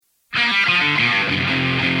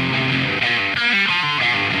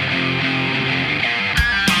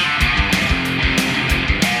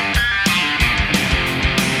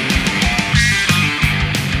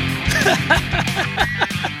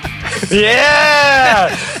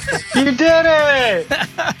Yeah! You did it!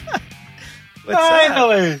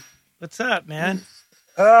 Finally! What's up, man?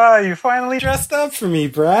 Oh, you finally dressed up for me,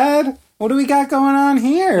 Brad. What do we got going on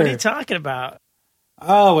here? What are you talking about?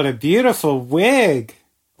 Oh, what a beautiful wig.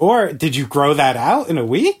 Or did you grow that out in a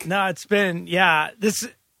week? No, it's been, I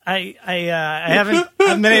haven't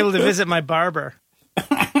been able to visit my barber.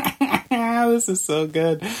 This is so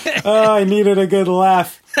good. Oh, I needed a good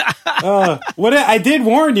laugh. I did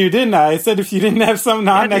warn you, didn't I? I said if you didn't have something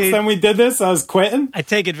on next time we did this, I was quitting. I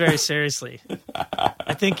take it very seriously.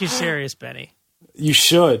 I think you're serious, Benny. You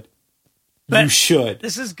should. But you should.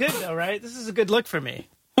 This is good, though, right? This is a good look for me.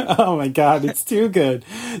 Oh, my God. It's too good.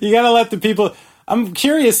 You got to let the people... I'm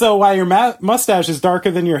curious, though, why your mustache is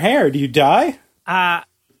darker than your hair. Do you dye?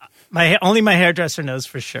 Only my hairdresser knows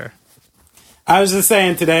for sure. I was just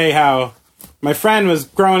saying today how my friend was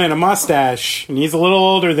growing in a mustache, and he's a little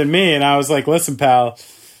older than me, and I was like, listen, pal,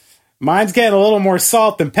 mine's getting a little more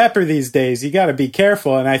salt than pepper these days. You got to be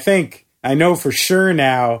careful. And I know for sure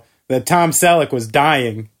now that Tom Selleck was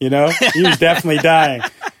dying, you know? He was definitely dying.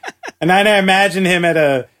 And I imagine him at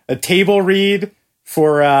a table read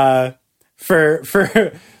for like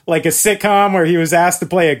a sitcom where he was asked to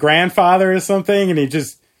play a grandfather or something, and he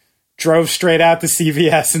just drove straight out to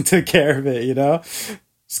CVS and took care of it, you know?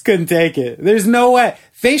 Just couldn't take it. There's no way.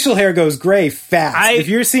 Facial hair goes gray fast. If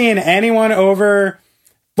you're seeing anyone over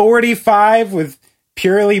 45 with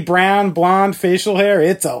purely brown, blonde facial hair,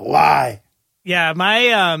 it's a lie. Yeah,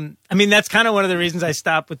 that's kind of one of the reasons I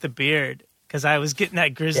stopped with the beard, because I was getting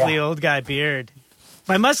that grizzly old guy beard.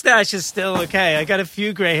 My mustache is still okay. I got a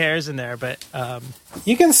few gray hairs in there, but...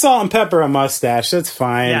 you can salt and pepper a mustache. That's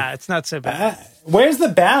fine. Yeah, it's not so bad. Where's the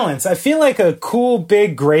balance? I feel like a cool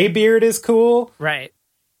big gray beard is cool. Right.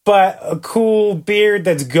 But a cool beard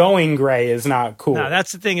that's going gray is not cool. No,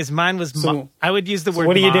 that's the thing, is mine was... I would use the word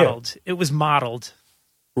what do modeled. You do? It was modeled.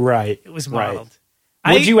 Right. It was modeled.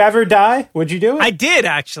 Right. Would you ever dye? Would you do it? I did,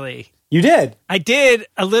 actually. You did? I did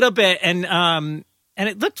a little bit, and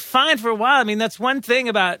it looked fine for a while. I mean, that's one thing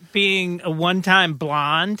about being a one-time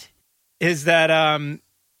blonde, is that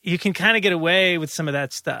you can kind of get away with some of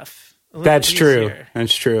that stuff. That's true.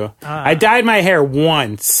 That's true. I dyed my hair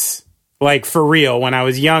once, like for real, when I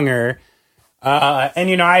was younger.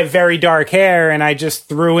 And, I have very dark hair, and I just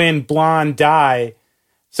threw in blonde dye.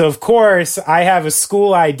 So, of course, I have a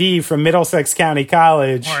school ID from Middlesex County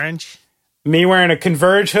College. Orange. Me wearing a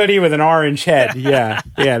Converge hoodie with an orange head. Yeah,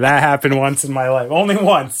 that happened once in my life. Only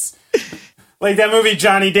once. Like that movie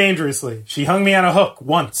Johnny Dangerously. She hung me on a hook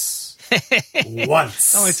once.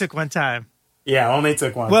 Once. Only took one time. Yeah, only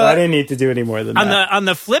took one. Well, I didn't need to do any more than that. On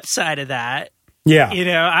the flip side of that, yeah,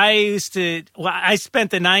 I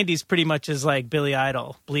spent the 90s pretty much as like Billy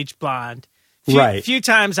Idol, bleach blonde. A few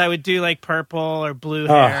times I would do like purple or blue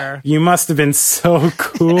hair. You must have been so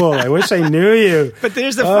cool. I wish I knew you. But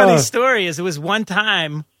there's the funny story is it was one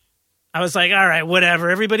time I was like, all right,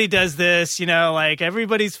 whatever. Everybody does this, like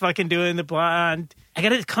everybody's fucking doing the blonde. I got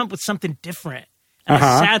to come up with something different. And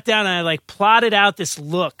I sat down and I like plotted out this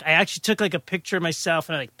look. I actually took like a picture of myself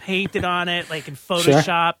and I like painted on it like in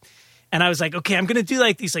Photoshop. Sure. And I was like, okay, I'm going to do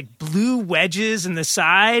like these like blue wedges in the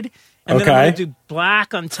side. And then I'm going to do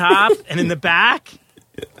black on top and in the back.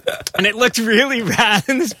 And it looked really rad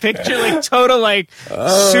in this picture, like total like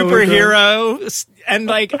superhero. And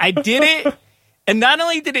like I did it. And not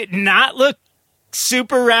only did it not look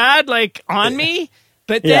super rad like on me,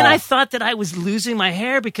 but then I thought that I was losing my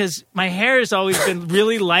hair because my hair has always been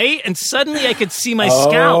really light. And suddenly I could see my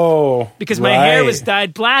scalp because my hair was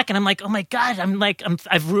dyed black. And I'm like, oh my God,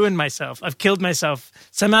 I've ruined myself. I've killed myself.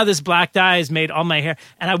 Somehow this black dye has made all my hair.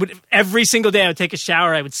 And every single day I would take a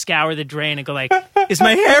shower. I would scour the drain and go like, is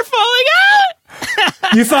my hair falling out?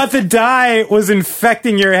 You thought the dye was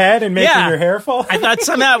infecting your head and making your hair fall out? I thought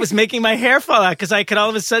somehow it was making my hair fall out because I could all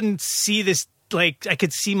of a sudden see this, like I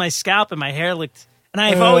could see my scalp and my hair looked... And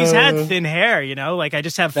I've always had thin hair, like I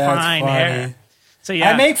just have fine hair. So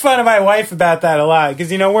yeah, I make fun of my wife about that a lot because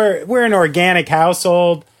we're an organic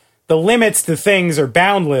household. The limits to things are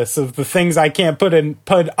boundless of the things I can't put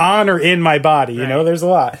on or in my body. There's a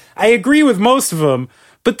lot. I agree with most of them,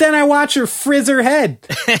 but then I watch her frizz her head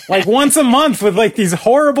like once a month with like these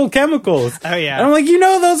horrible chemicals. Oh yeah, and I'm like,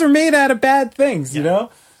 those are made out of bad things. I'm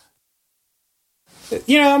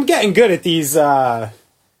getting good at these.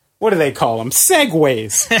 What do they call them?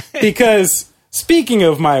 Segues. Because speaking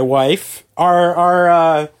of my wife,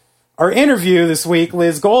 our interview this week,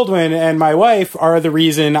 Liz Goldwyn and my wife are the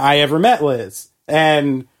reason I ever met Liz.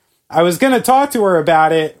 And I was going to talk to her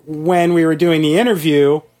about it when we were doing the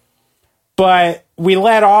interview, But we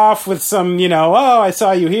let off with some, oh, I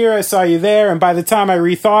saw you here, I saw you there. And by the time I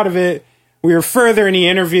rethought of it, we were further in the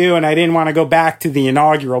interview and I didn't want to go back to the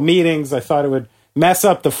inaugural meetings. I thought it would mess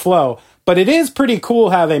up the flow. But it is pretty cool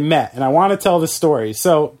how they met. And I want to tell the story.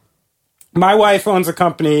 So my wife owns a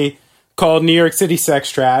company called New York City Sex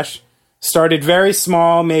Trash. Started very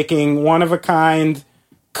small, making one-of-a-kind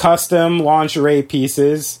custom lingerie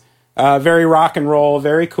pieces. Very rock and roll,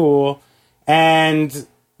 very cool. And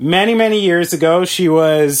many, many years ago, she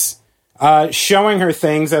was showing her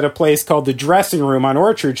things at a place called the Dressing Room on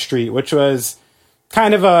Orchard Street, which was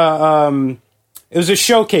kind of it was a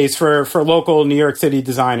showcase for local New York City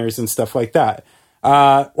designers and stuff like that.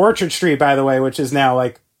 Orchard Street, by the way, which is now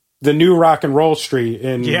like the new rock and roll street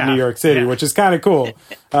in New York City, which is kind of cool.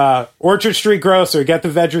 Orchard Street Grocer, get the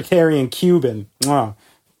vegetarian Cuban. Oh,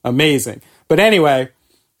 amazing. But anyway,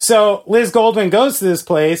 so Liz Goldwyn goes to this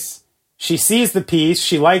place. She sees the piece.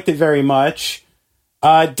 She liked it very much.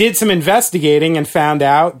 Did some investigating and found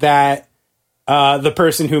out that the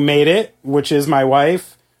person who made it, which is my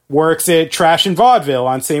wife, works at Trash and Vaudeville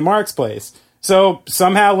on St. Mark's Place. So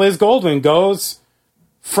somehow Liz Goldwyn goes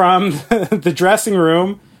from the dressing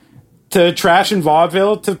room to Trash and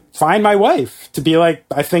Vaudeville to find my wife, to be like,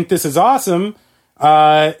 I think this is awesome.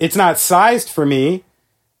 It's not sized for me.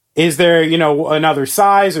 Is there, another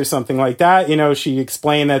size or something like that? She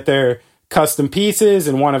explained that they're custom pieces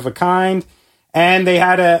and one of a kind. And they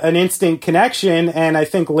had an instant connection. And I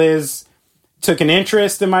think Liz took an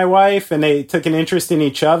interest in my wife and they took an interest in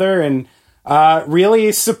each other and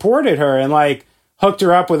really supported her and like hooked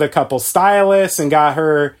her up with a couple stylists and got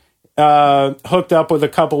her hooked up with a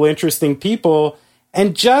couple interesting people.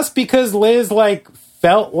 And just because Liz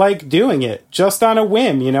felt like doing it just on a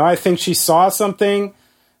whim, I think she saw something,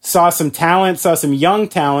 saw some talent, saw some young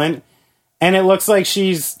talent. And it looks like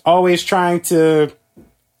she's always trying to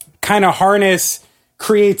kind of harness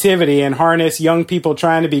creativity and harness young people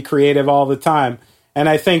trying to be creative all the time. And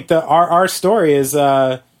I think our story is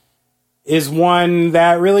one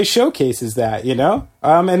that really showcases that,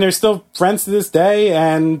 and they're still friends to this day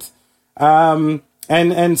and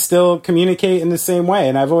still communicate in the same way.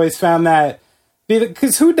 And I've always found that,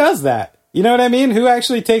 because who does that? You know what I mean? Who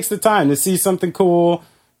actually takes the time to see something cool,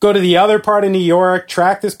 go to the other part of New York,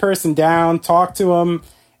 track this person down, talk to them,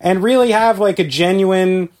 and really have like a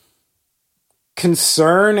genuine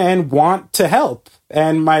concern and want to help.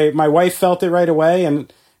 And my wife felt it right away.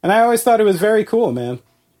 And I always thought it was very cool, man.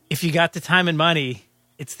 If you got the time and money,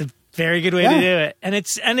 it's the very good way to do it. And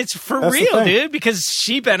it's for real, dude, because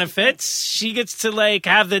she benefits. She gets to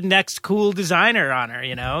have the next cool designer on her,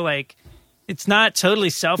 it's not totally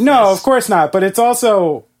selfless. No, of course not. But it's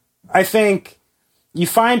also, I think you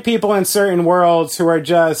find people in certain worlds who are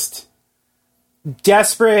just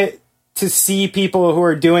desperate to see people who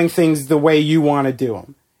are doing things the way you want to do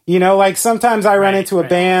them. Sometimes I run into a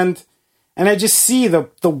band and I just see the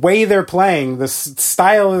way they're playing, the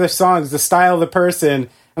style of their songs, the style of the person.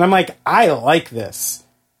 And I'm like, I like this.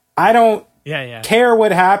 I don't care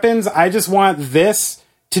what happens. I just want this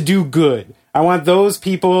to do good. I want those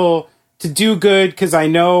people to do good because I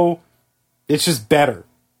know it's just better.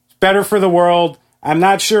 It's better for the world. I'm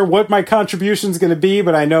not sure what my contribution is going to be,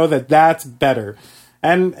 but I know that that's better.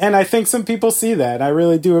 And I think some people see that. I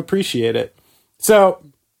really do appreciate it. So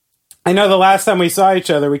I know the last time we saw each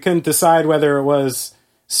other, we couldn't decide whether it was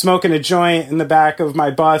smoking a joint in the back of my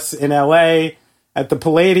bus in LA at the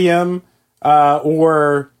Palladium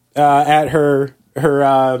or at her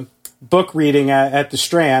book reading at the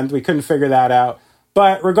Strand. We couldn't figure that out.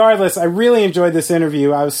 But regardless, I really enjoyed this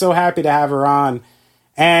interview. I was so happy to have her on.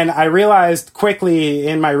 And I realized quickly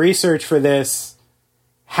in my research for this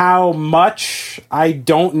how much I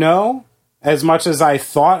don't know, as much as I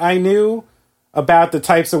thought I knew, about the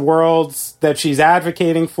types of worlds that she's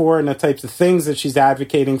advocating for and the types of things that she's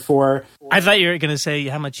advocating for. I thought you were going to say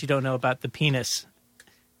how much you don't know about the penis.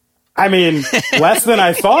 I mean, less than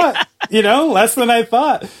I thought, less than I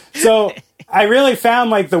thought. So I really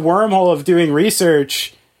found the wormhole of doing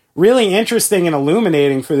research really interesting and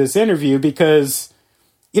illuminating for this interview because,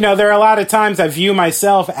 there are a lot of times I view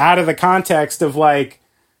myself out of the context of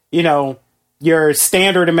your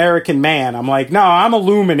standard American man. I'm like, no, I'm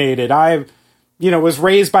illuminated. I, was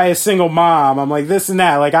raised by a single mom. I'm like this and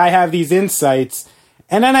that. I have these insights.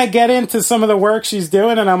 And then I get into some of the work she's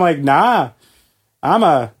doing and I'm like, nah, I'm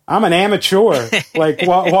an amateur,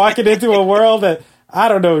 walking into a world that I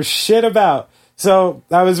don't know shit about. So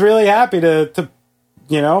I was really happy to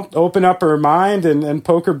open up her mind and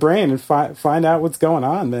poke her brain and find out what's going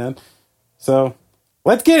on, man. So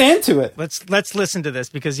let's get into it. Let's listen to this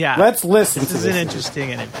because let's listen to this. This is an interesting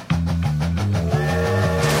interview.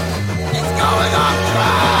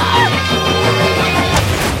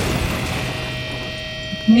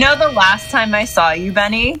 You know, the last time I saw you,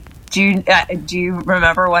 Benny, do you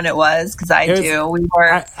remember when it was? Because I do. We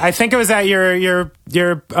were. I think it was at your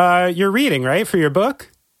reading, right, for your book.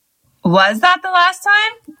 Was that the last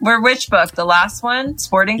time? Which book? The last one,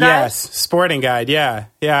 Sporting Guide. Yes, Sporting Guide.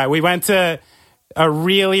 Yeah. We went to a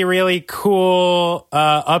really, really cool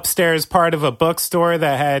upstairs part of a bookstore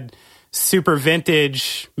that had super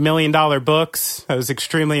vintage $1 million books. I was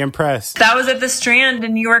extremely impressed. That was at the Strand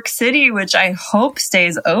in New York City, which I hope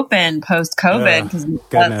stays open post-COVID, because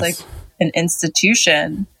that's like an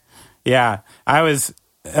institution. Yeah, I was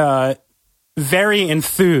very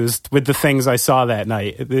enthused with the things I saw that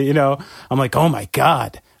night. You know, I'm like, oh my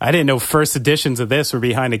God, I didn't know first editions of this were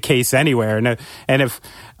behind a case anywhere. And if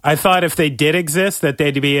I thought if they did exist, that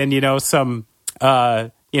they'd be in, you know, some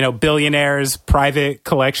billionaires' private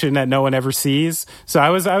collection that no one ever sees. So I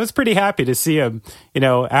was pretty happy to see him, you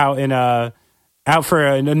know, out for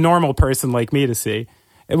a normal person like me to see.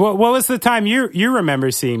 What was the time you remember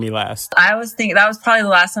seeing me last? I was thinking that was probably the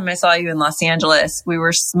last time I saw you in Los Angeles. We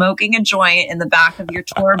were smoking a joint in the back of your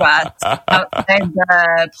tour bus outside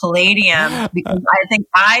the Palladium, because I think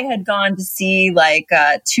I had gone to see like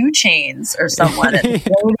 2 Chainz or someone at the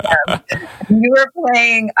Palladium. You were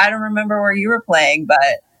playing. I don't remember where you were playing, but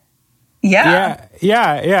yeah.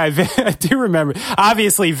 I do remember.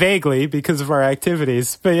 Obviously, vaguely because of our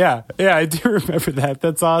activities, but yeah, I do remember that.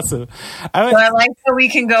 That's awesome. I like that we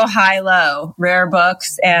can go high-low, rare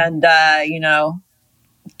books, and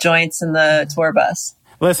joints in the tour bus.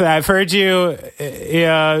 Listen, I've heard you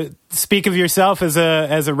speak of yourself as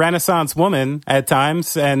a Renaissance woman at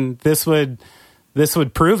times, and this would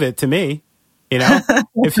prove it to me. You know,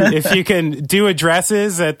 if you can do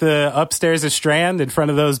addresses at the upstairs of Strand in front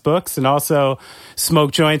of those books, and also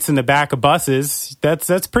smoke joints in the back of buses,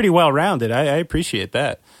 that's pretty well rounded. I appreciate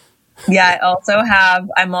that. Yeah,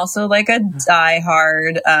 I'm also like a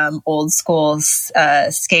diehard old school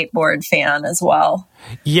skateboard fan as well.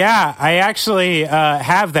 Yeah, I actually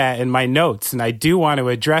have that in my notes, and I do want to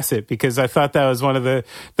address it because I thought that was one of the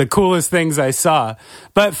coolest things I saw.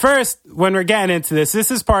 But first, when we're getting into this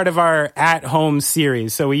is part of our at-home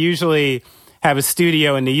series. So we usually have a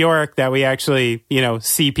studio in New York that we actually, you know,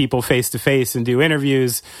 see people face-to-face and do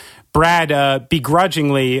interviews. Brad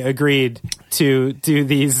begrudgingly agreed to do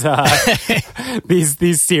these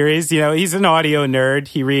these series. You know, he's an audio nerd.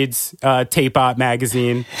 He reads Tape Op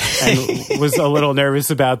magazine and was a little nervous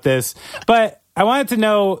about this. But I wanted to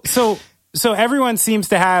know, so everyone seems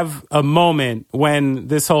to have a moment when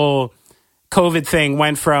this whole COVID thing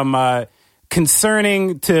went from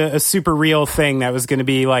concerning to a super real thing that was going to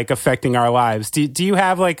be like affecting our lives. Do you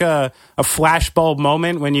have like a flashbulb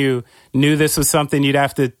moment when you knew this was something you'd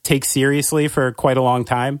have to take seriously for quite a long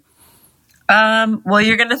time? Well,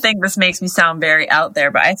 you're going to think this makes me sound very out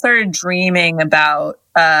there, but I started dreaming about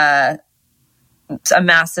a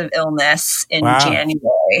massive illness in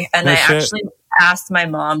January. And actually asked my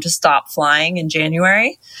mom to stop flying in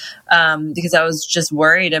January because I was just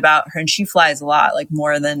worried about her, and she flies a lot, like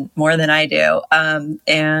more than I do.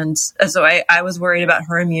 And so I was worried about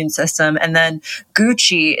her immune system. And then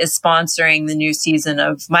Gucci is sponsoring the new season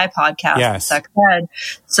of my podcast, yes. Sex Ed.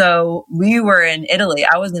 So we were in Italy.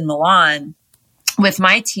 I was in Milan with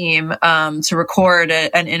my team to record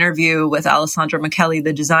an interview with Alessandro Michele,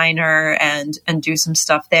 the designer, and do some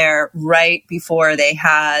stuff there right before they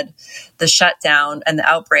had the shutdown and the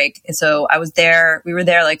outbreak. And so I was there. We were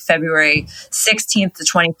there like February 16th to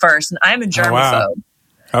 21st, and I'm a germaphobe. Oh, wow.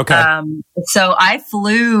 Okay. So I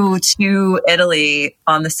flew to Italy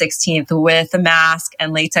on the 16th with a mask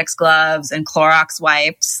and latex gloves and Clorox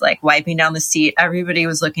wipes, like wiping down the seat. Everybody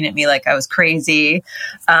was looking at me like I was crazy.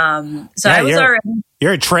 You're a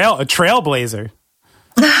trailblazer.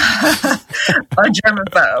 a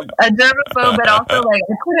germaphobe, but also like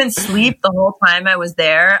I couldn't sleep the whole time I was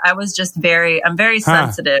there. I'm very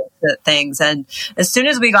sensitive to things. And as soon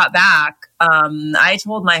as we got back, I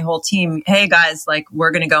told my whole team, hey guys, like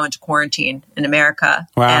we're going to go into quarantine in America.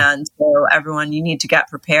 Wow. And so everyone, you need to get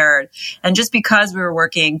prepared. And just because we were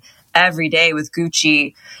working every day with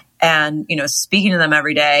Gucci and, you know, speaking to them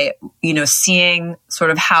every day, you know, seeing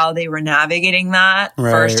sort of how they were navigating that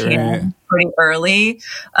firsthand pretty early.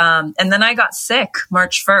 And then I got sick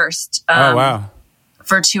March 1st. Oh, wow.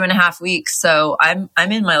 For 2.5 weeks. So I'm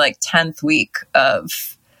in my like 10th week of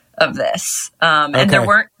this. And there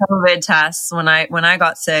weren't COVID tests when I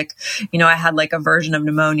got sick. You know, I had like a version of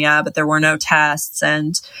pneumonia, but there were no tests.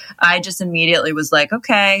 And I just immediately was like,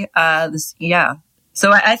 okay,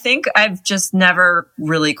 So I think I've just never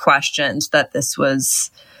really questioned that this was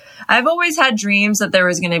I've always had dreams that there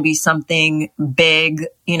was going to be something big,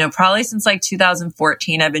 probably since like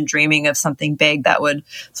 2014, I've been dreaming of something big that would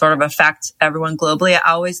sort of affect everyone globally.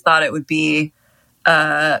 I always thought it would be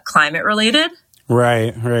climate related.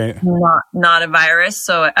 Right. Not a virus.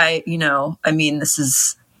 So I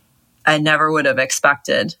never would have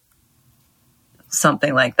expected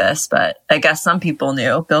something like this, but I guess some people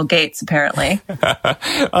knew. Bill Gates, apparently.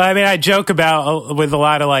 I mean, I joke about with a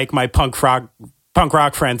lot of like my punk rock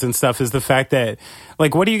friends and stuff is the fact that,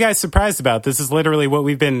 like, what are you guys surprised about? This is literally what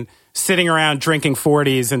we've been sitting around drinking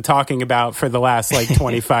 40s and talking about for the last like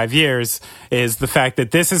 25 years, is the fact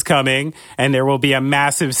that this is coming and there will be a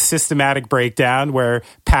massive systematic breakdown where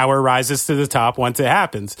power rises to the top once it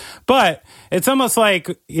happens. But it's almost like,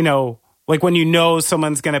 like when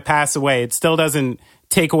someone's going to pass away, it still doesn't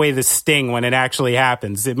take away the sting when it actually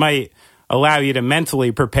happens. It might allow you to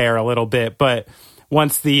mentally prepare a little bit, but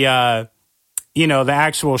once the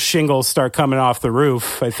actual shingles start coming off the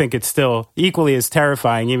roof, I think it's still equally as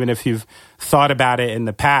terrifying, even if you've thought about it in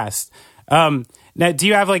the past. Now, do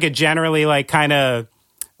you have like a generally like kind of,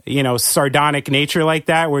 sardonic nature like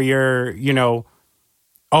that, where you're,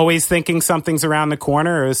 always thinking something's around the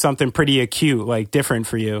corner, or is something pretty acute, like different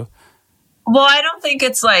for you? Well, I don't think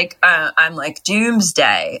it's like I'm like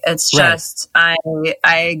doomsday. It's just I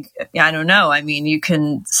don't know. I mean, you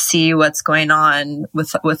can see what's going on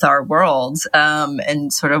with our world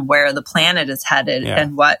and sort of where the planet is headed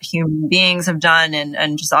and what human beings have done,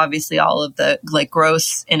 and just obviously all of the like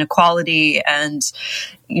gross inequality and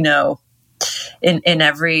in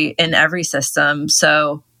every system.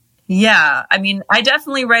 So. Yeah, I mean, I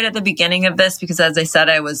definitely right at the beginning of this, because as I said,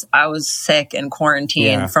 I was sick in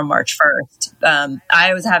quarantine from March 1st.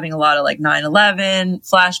 I was having a lot of like 9/11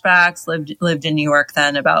 flashbacks. Lived in New York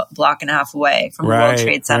then, about a block and a half away from the World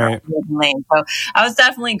Trade Center. Lane. So I was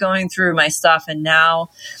definitely going through my stuff, and now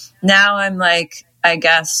I'm like, I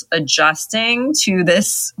guess, adjusting to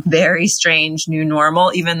this very strange new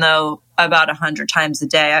normal. Even though about 100 times a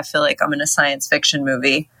day, I feel like I'm in a science fiction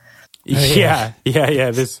movie. Yeah.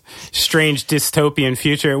 This strange dystopian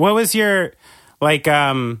future. What was your, like,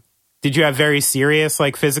 did you have very serious,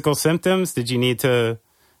 like, physical symptoms? Did you need to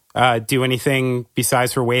do anything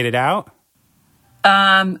besides for wait it out?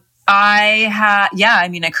 I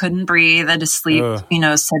couldn't breathe. I had to sleep,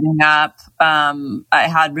 sitting up. I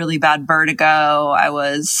had really bad vertigo. I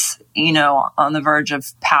was, on the verge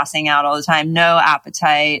of passing out all the time. No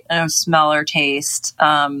appetite, no smell or taste.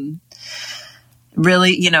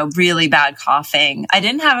 Really bad coughing. I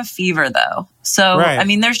didn't have a fever though. So, I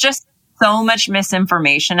mean, there's just so much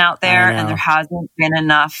misinformation out there, and there hasn't been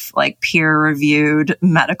enough like peer reviewed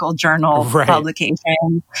medical journal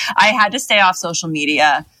publications. I had to stay off social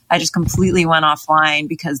media. I just completely went offline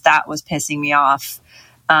because that was pissing me off.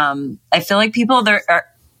 I feel like people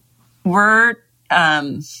we're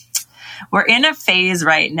in a phase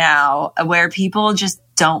right now where people just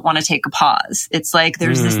don't want to take a pause. It's like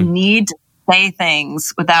there's this need to say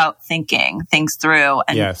things without thinking things through.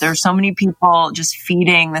 And there's so many people just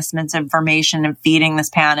feeding this misinformation and feeding this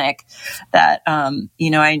panic that,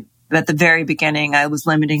 at the very beginning, I was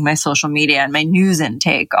limiting my social media and my news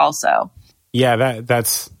intake also. Yeah,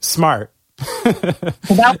 that's smart. That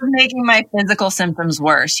was making my physical symptoms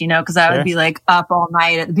worse, because I would be like up all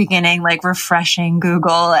night at the beginning, like refreshing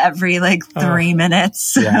Google every like 3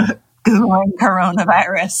 minutes, Googling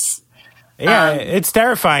coronavirus. Yeah, it's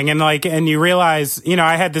terrifying. And you realize,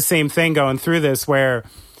 I had the same thing going through this, where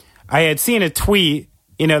I had seen a tweet,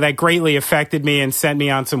 that greatly affected me and sent me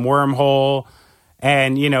on some wormhole.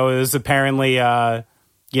 And, it was apparently, a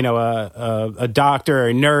doctor or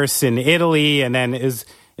a nurse in Italy. And then is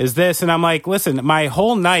this. And I'm like, listen, my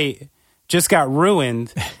whole night just got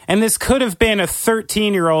ruined. And this could have been a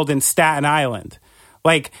 13-year-old in Staten Island.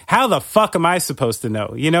 Like, how the fuck am I supposed to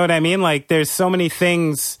know? You know what I mean? Like, there's so many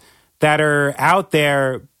things that are out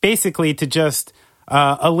there basically to just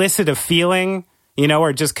elicit a feeling,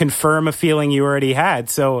 or just confirm a feeling you already had.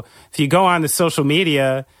 So if you go on to social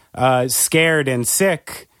media scared and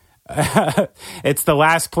sick, it's the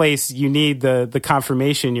last place you need the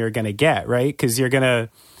confirmation you're going to get, right? Because you're going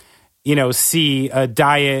to, see a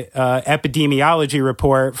diet epidemiology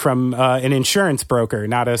report from an insurance broker,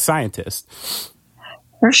 not a scientist.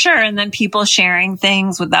 For sure. And then people sharing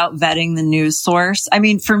things without vetting the news source. I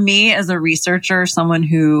mean, for me as a researcher, someone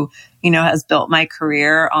who, has built my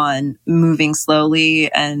career on moving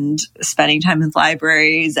slowly and spending time in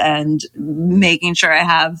libraries and making sure I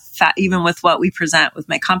have, even with what we present with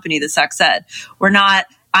my company, the Sex Ed,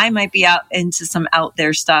 I might be out into some out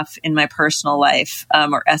there stuff in my personal life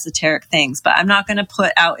or esoteric things, but I'm not going to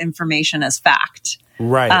put out information as fact.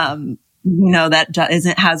 Right.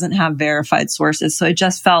 that hasn't have verified sources. So it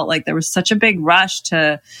just felt like there was such a big rush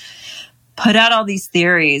to put out all these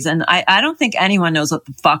theories. And I don't think anyone knows what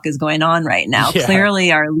the fuck is going on right now. Yeah.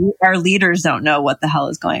 Clearly our leaders don't know what the hell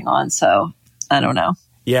is going on. So I don't know.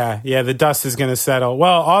 Yeah. The dust is going to settle.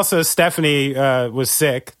 Well, also Stephanie was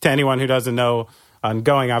sick. To anyone who doesn't know, on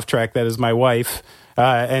going off track, that is my wife.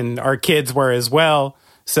 And our kids were as well.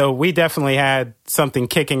 So we definitely had something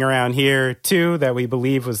kicking around here too that we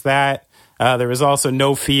believe was that. There was also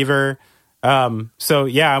no fever. So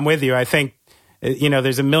yeah, I'm with you. I think,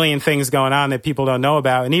 there's a million things going on that people don't know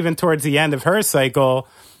about. And even towards the end of her cycle,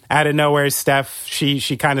 out of nowhere, Steph, she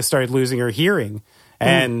kind of started losing her hearing.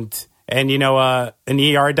 And an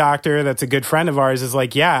ER doctor that's a good friend of ours is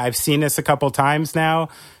like, yeah, I've seen this a couple times now.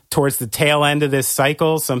 Towards the tail end of this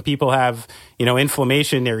cycle, some people have,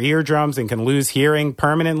 inflammation in their eardrums and can lose hearing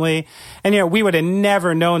permanently. And, we would have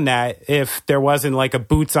never known that if there wasn't like a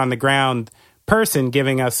boots on the ground person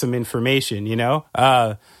giving us some information,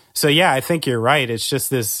 So, yeah, I think you're right. It's just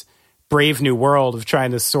this brave new world of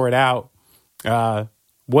trying to sort out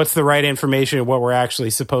what's the right information and what we're actually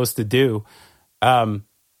supposed to do. Yeah,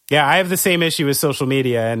 I have the same issue with social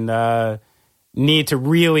media and need to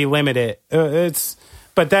really limit it.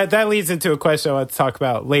 But that leads into a question I want to talk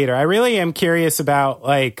about later. I really am curious about,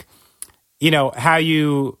 how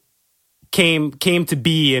you came to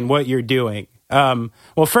be and what you're doing.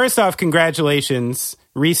 Well, first off, congratulations.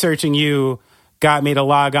 Researching you got me to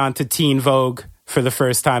log on to Teen Vogue for the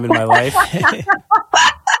first time in my life.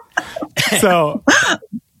 So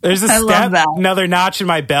there's another notch in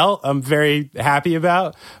my belt I'm very happy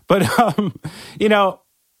about. But,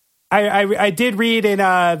 I did read in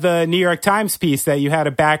the New York Times piece that you had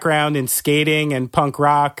a background in skating and punk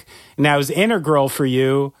rock, and that was integral for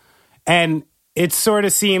you. And it sort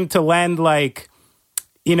of seemed to lend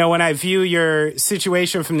when I view your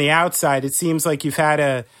situation from the outside, it seems like you've had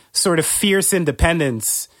a sort of fierce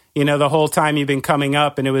independence, the whole time you've been coming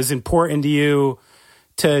up. And it was important to you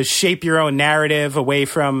to shape your own narrative away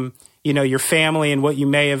from, your family and what you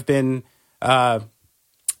may have been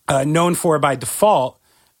known for by default.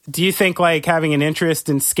 Do you think having an interest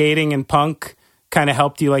in skating and punk kind of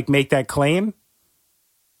helped you make that claim?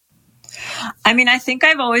 I mean, I think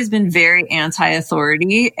I've always been very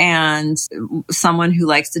anti-authority and someone who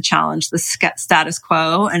likes to challenge the status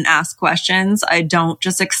quo and ask questions. I don't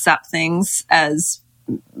just accept things as,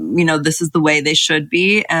 this is the way they should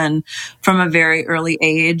be. And from a very early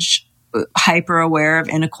age, hyper aware of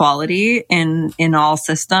inequality in all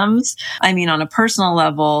systems. I mean, on a personal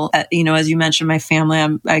level, as you mentioned, my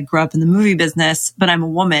family, I grew up in the movie business, but I'm a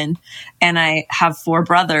woman and I have 4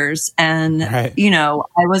 brothers. And, right.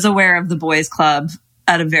 I was aware of the boys club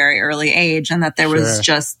at a very early age and that there was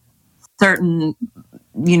just certain,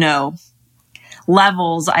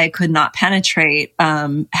 levels I could not penetrate,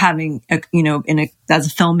 having, as a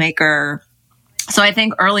filmmaker. So I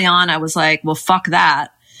think early on I was like, well, fuck that.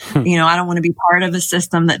 I don't want to be part of a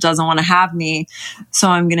system that doesn't want to have me. So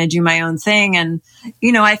I'm going to do my own thing. And,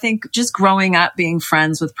 I think just growing up being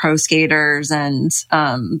friends with pro skaters and,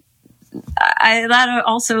 that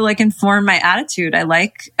also informed my attitude. I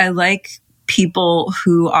like people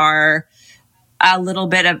who are a little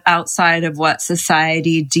bit outside of what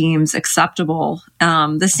society deems acceptable.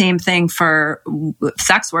 The same thing for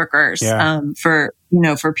sex workers, for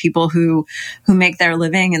people who make their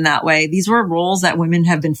living in that way. These were roles that women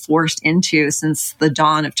have been forced into since the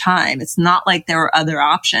dawn of time. It's not like there were other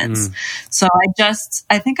options. So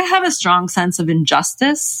I think I have a strong sense of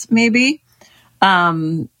injustice, maybe.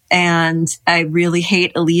 And I really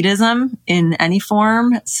hate elitism in any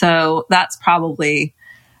form. So that's probably,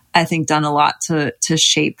 I think, done a lot to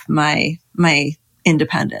shape my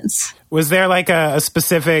independence. Was there a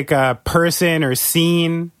specific person or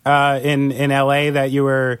scene in LA that you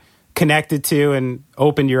were connected to and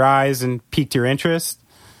opened your eyes and piqued your interest?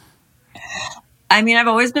 I mean, I've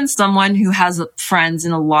always been someone who has friends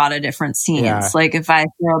in a lot of different scenes. Yeah. If I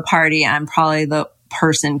throw a party, I'm probably the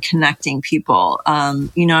person connecting people.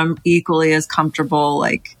 I'm equally as comfortable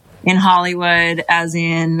in Hollywood as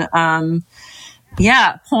in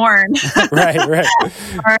porn. right.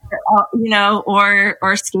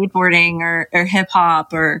 or skateboarding or hip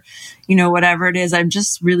hop or, whatever it is. I'm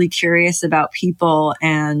just really curious about people.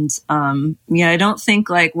 And, I don't think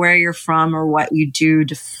where you're from or what you do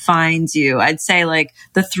defines you. I'd say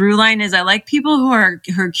the through line is I like people who are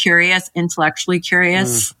curious, intellectually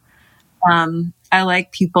curious. I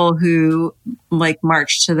like people who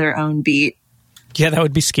march to their own beat. Yeah, that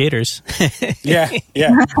would be skaters. yeah.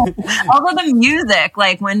 Although the music,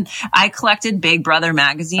 when I collected Big Brother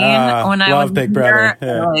magazine when I was Big Brother.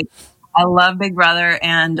 Yeah. I love Big Brother,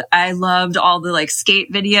 and I loved all the like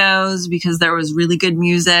skate videos because there was really good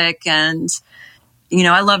music, and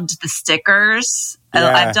I loved the stickers.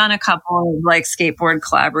 Yeah. I've done a couple of like skateboard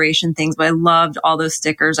collaboration things, but I loved all those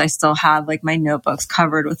stickers. I still have like my notebooks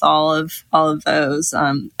covered with all of those.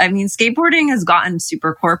 I mean, skateboarding has gotten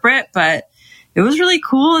super corporate, but it was really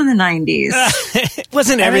cool in the 90s.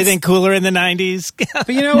 Wasn't everything cooler in the 90s? But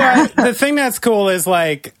you know what? The thing that's cool is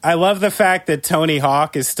like, I love the fact that Tony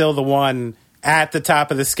Hawk is still the one at the top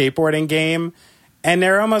of the skateboarding game. And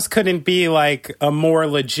there almost couldn't be like a more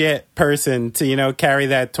legit person to, carry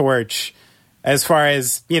that torch as far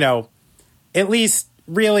as, at least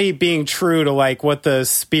really being true to like what the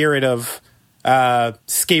spirit of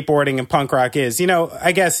skateboarding and punk rock is.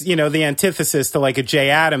 I guess, the antithesis to like a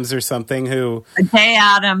Jay Adams or something who... Jay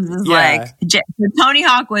Adams is Tony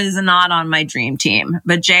Hawk was not on my dream team,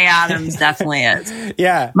 but Jay Adams definitely is.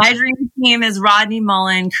 Yeah. My dream team is Rodney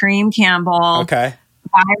Mullen, Kareem Campbell, okay,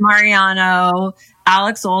 Guy Mariano,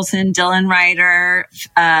 Alex Olsen, Dylan Ryder,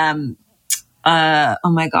 oh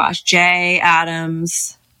my gosh, Jay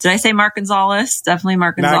Adams. Did I say Mark Gonzalez? Definitely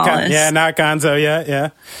Mark Gonzalez. Not Gonzo yet, yeah.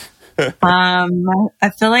 I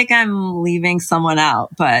feel like I'm leaving someone out,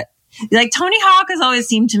 but like Tony Hawk has always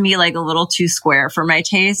seemed to me like a little too square for my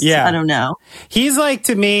taste. Yeah. I don't know. He's like,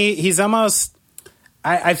 to me, he's almost,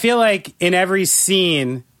 I feel like in every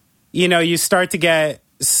scene, you start to get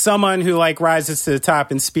someone who like rises to the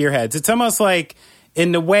top and spearheads. It's almost like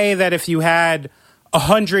in the way that if you had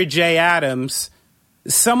 100 Jay Adams,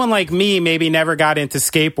 someone like me maybe never got into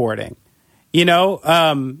skateboarding,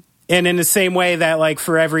 and in the same way that like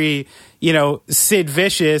for every, Sid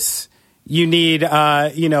Vicious, you need,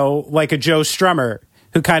 like a Joe Strummer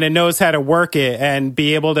who kind of knows how to work it and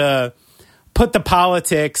be able to put the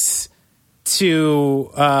politics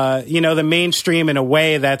to, the mainstream in a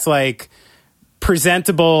way that's like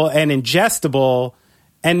presentable and ingestible.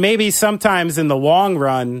 And maybe sometimes in the long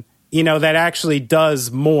run, that actually does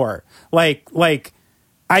more. Like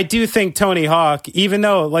I do think Tony Hawk, even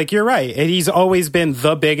though, like, you're right, he's always been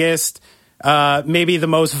the biggest, maybe the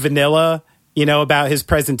most vanilla, about his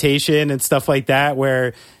presentation and stuff like that,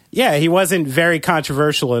 where, yeah, he wasn't very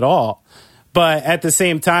controversial at all. But at the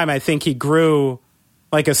same time, I think he grew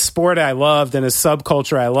like a sport I loved and a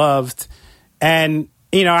subculture I loved. And,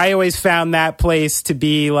 I always found that place to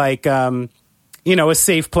be like, a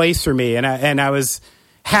safe place for me. And I was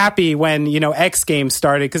happy when, X Games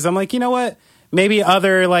started, because I'm like, you know what? Maybe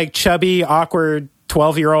other like chubby, awkward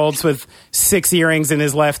 12-year-olds with 6 earrings in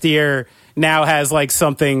his left ear now has like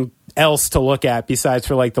something else to look at besides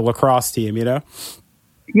for like the lacrosse team,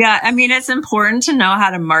 Yeah, I mean, it's important to know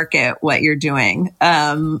how to market what you're doing,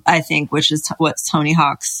 I think, which is what Tony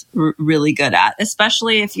Hawk's really good at,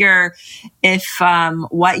 especially if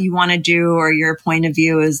what you want to do or your point of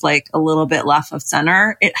view is like a little bit left of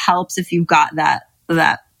center. It helps if you've got that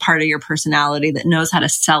part of your personality that knows how to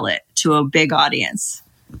sell it to a big audience.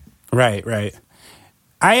 Right.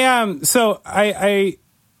 I've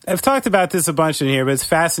talked about this a bunch in here, but it's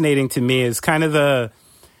fascinating to me is kind of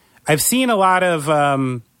I've seen a lot of,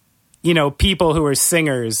 people who are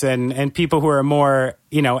singers and people who are more,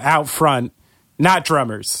 out front, not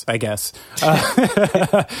drummers, I guess,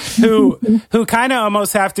 who kind of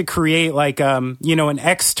almost have to create like, an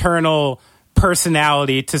external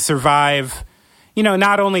personality to survive,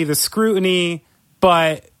 not only the scrutiny,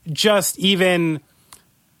 but just even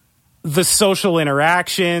the social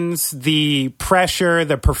interactions, the pressure,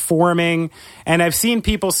 the performing. And I've seen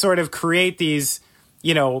people sort of create these,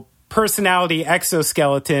 personality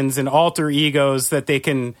exoskeletons and alter egos that they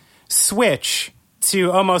can switch to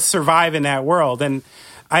almost survive in that world. And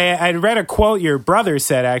I read a quote your brother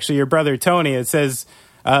said, actually, your brother Tony. It says,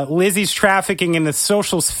 Lizzie's trafficking in the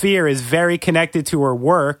social sphere is very connected to her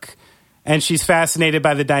work, and she's fascinated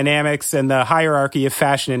by the dynamics and the hierarchy of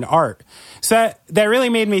fashion and art. So that really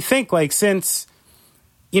made me think, like, since,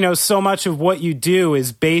 so much of what you do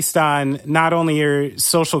is based on not only your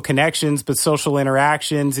social connections, but social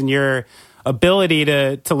interactions and your ability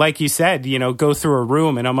to like you said, go through a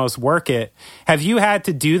room and almost work it. Have you had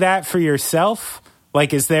to do that for yourself?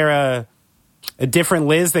 Like, is there a different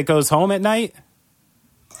Liz that goes home at night?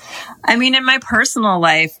 I mean, in my personal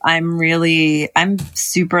life, I'm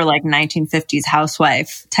super like 1950s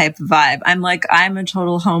housewife type of vibe. I'm a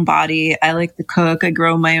total homebody. I like to cook. I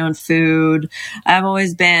grow my own food.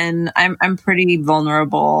 I'm pretty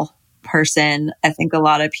vulnerable person. I think a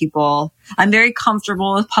lot of people, I'm very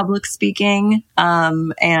comfortable with public speaking,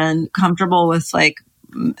 and comfortable with like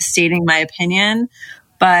stating my opinion,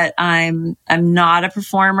 but I'm not a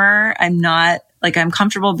performer. I'm not like, I'm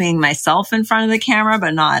comfortable being myself in front of the camera,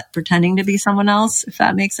 but not pretending to be someone else, if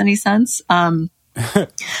that makes any sense. Yeah,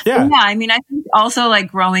 I mean, I think also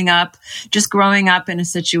like growing up in a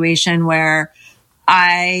situation where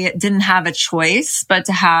I didn't have a choice but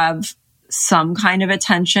to have some kind of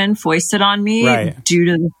attention foisted on me due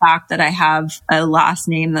to the fact that I have a last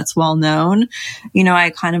name that's well known. You know,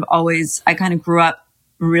 I kind of grew up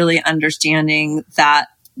really understanding that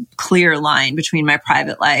clear line between my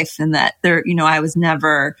private life and that there, you know, I was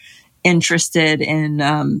never interested in,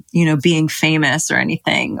 you know, being famous or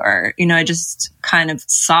anything, or, you know, I just kind of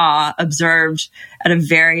observed at a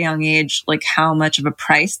very young age, like how much of a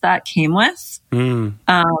price that came with. And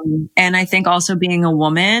I think also being a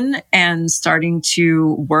woman and starting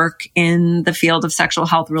to work in the field of sexual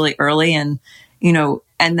health really early and, you know,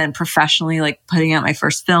 and then professionally, like putting out my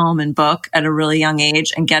first film and book at a really young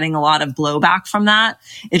age and getting a lot of blowback from that.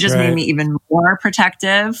 It just made me even more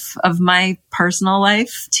protective of my personal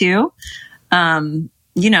life too. You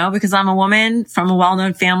know, because I'm a woman from a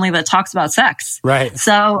well-known family that talks about sex. Right.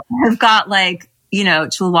 So I've got like, you know,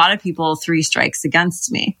 to a lot of people, 3 strikes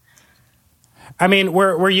against me. I mean,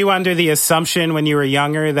 were you under the assumption when you were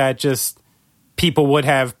younger that just people would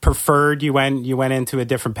have preferred you went into a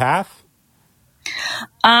different path?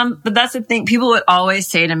 But that's the thing. People would always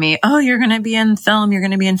say to me, "Oh, you're going to be in film. You're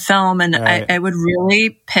going to be in film," and I would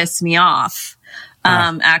really piss me off.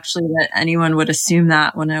 Actually, that anyone would assume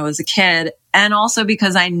that when I was a kid, and also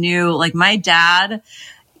because I knew, like, my dad,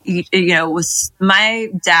 you know, my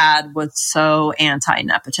dad was so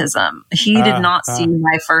anti-nepotism. He did not see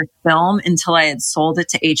my first film until I had sold it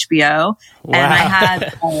to HBO, and I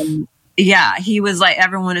had. Yeah, he was like,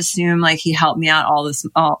 everyone assumed like he helped me out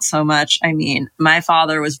so much. I mean, my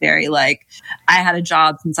father was very like, I had a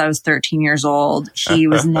job since I was 13 years old. He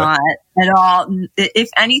was not at all. If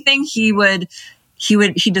anything, he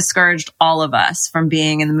discouraged all of us from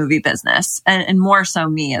being in the movie business, and more so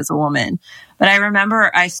me as a woman. But I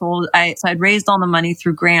remember so I'd raised all the money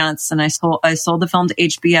through grants, and I sold the film to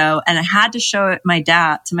HBO, and I had to show it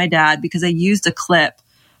to my dad because I used a clip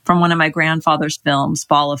from one of my grandfather's films,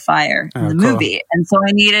 Ball of Fire, in the movie. And so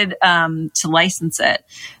I needed to license it.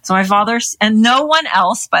 So my father, and no one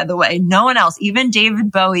else, by the way, even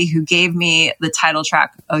David Bowie, who gave me the title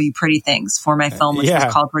track, Oh You Pretty Things, for my film, which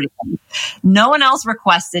was called Pretty Things. No one else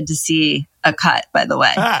requested to see a cut, by the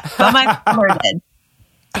way. But my father did.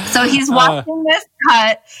 So he's watching this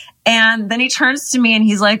cut, and then he turns to me and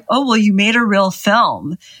he's like, "Oh, well, you made a real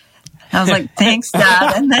film." I was like, "Thanks,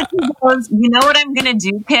 Dad." And then he goes, "You know what I'm going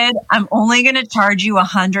to do, kid? I'm only going to charge you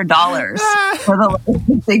 $100 for the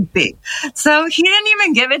licensing fee." So he didn't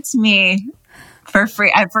even give it to me for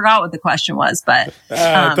free. I forgot what the question was, but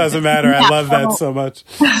it doesn't matter. Yeah, I love that so much.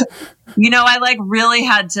 You know, I really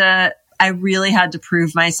had to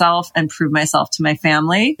prove myself to my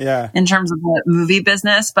family in terms of the movie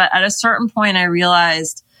business. But at a certain point, I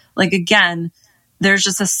realized, like, again, there's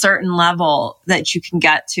just a certain level that you can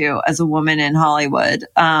get to as a woman in Hollywood.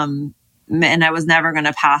 And I was never going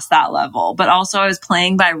to pass that level. But also I was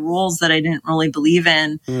playing by rules that I didn't really believe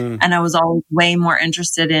in. And I was always way more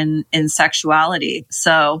interested in sexuality.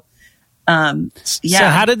 So, So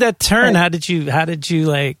how did that turn? How did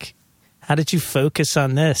you focus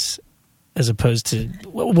on this as opposed to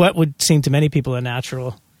what would seem to many people a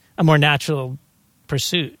more natural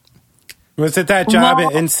pursuit? Was it that job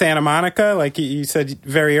in Santa Monica? Like you said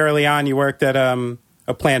very early on, you worked at a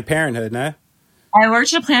Planned Parenthood, no? I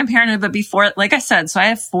worked at Planned Parenthood, but before, like I said, so I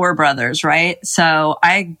have 4 brothers, right? So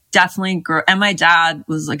I definitely grew, and my dad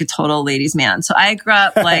was like a total ladies' man. So I grew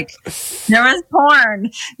up like there was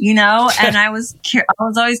porn, you know, and I was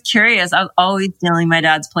always curious. I was always stealing my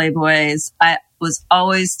dad's Playboys. I was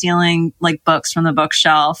always stealing like books from the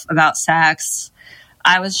bookshelf about sex.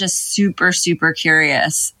 I was just super, super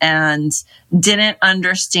curious and didn't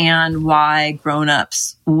understand why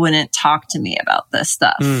grown-ups wouldn't talk to me about this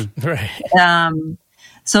stuff. Right.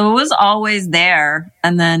 So it was always there.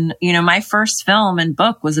 And then, you know, my first film and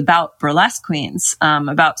book was about burlesque queens,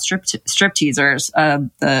 about strip teasers of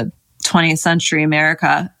the 20th century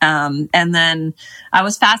America. And then I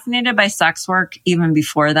was fascinated by sex work even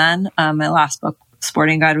before then. My last book,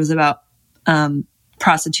 Sporting Guide, was about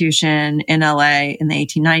prostitution in LA in the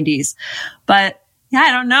 1890s. But yeah,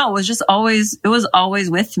 I don't know. It was always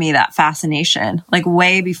with me, that fascination, like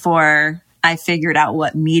way before I figured out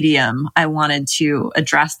what medium I wanted to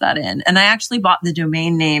address that in. And I actually bought the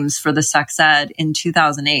domain names for the sex ed in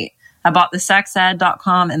 2008. I bought the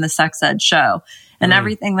sexed.com and the sex ed show, and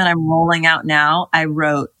everything that I'm rolling out now, I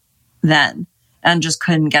wrote then and just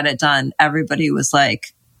couldn't get it done. Everybody was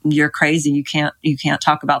like, "You're crazy. You can't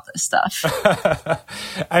talk about this stuff."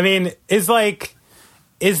 I mean, is like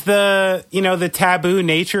is the, the taboo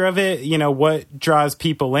nature of it, what draws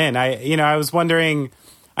people in? I was wondering,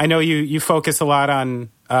 I know you focus a lot on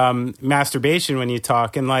masturbation when you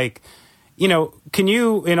talk, and like, can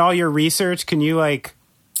you, in all your research, can you like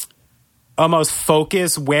almost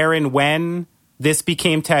focus where and when this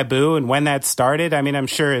became taboo and when that started? I mean, I'm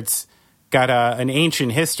sure it's got an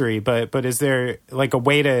ancient history, but is there like a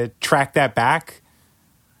way to track that back?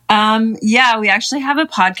 Yeah, we actually have a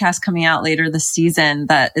podcast coming out later this season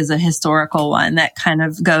that is a historical one that kind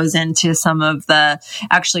of goes into some of the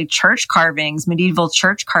actually church carvings, medieval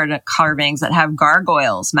church carvings that have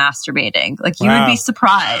gargoyles masturbating. Like you would be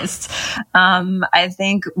surprised. I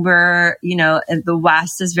think the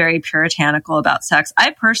West is very puritanical about sex.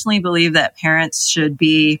 I personally believe that parents should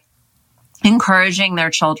be encouraging their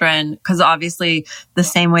children, because obviously the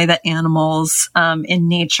same way that animals in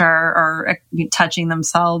nature are touching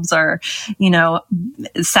themselves, or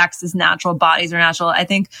sex is natural, bodies are natural. I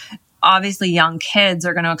think obviously young kids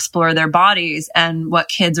are going to explore their bodies, and what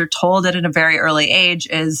kids are told at a very early age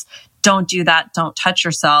is don't do that, don't touch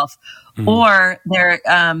yourself. Or they're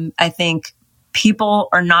I think people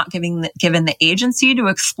are not given the agency to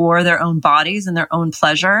explore their own bodies and their own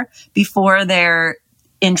pleasure before they're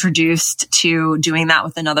introduced to doing that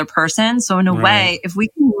with another person. So in a way, if we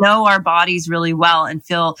can know our bodies really well and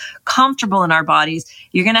feel comfortable in our bodies,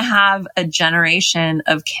 you're going to have a generation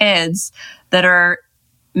of kids that are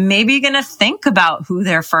maybe going to think about who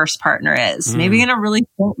their first partner is. Maybe going to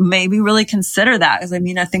really consider that. Because I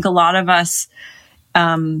mean, I think a lot of us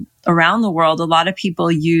around the world, a lot of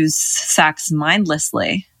people use sex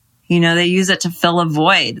mindlessly. They use it to fill a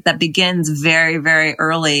void that begins very, very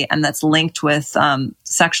early, and that's linked with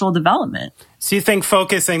sexual development. So you think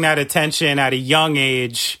focusing that attention at a young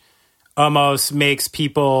age almost makes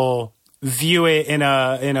people view it in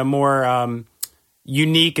a more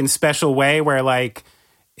unique and special way, where like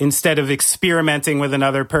instead of experimenting with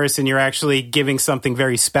another person, you're actually giving something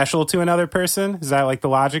very special to another person? Is that like the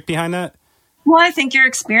logic behind that? Well, I think you're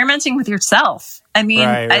experimenting with yourself. I mean,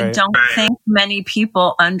 right. I don't think many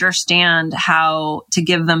people understand how to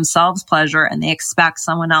give themselves pleasure, and they expect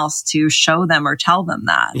someone else to show them or tell them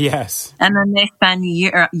that. Yes. And then they spend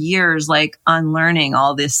years like unlearning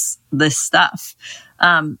all this stuff.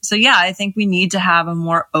 So yeah, I think we need to have a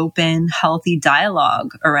more open, healthy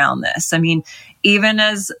dialogue around this. I mean, even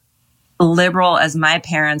as liberal as my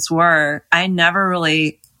parents were, I never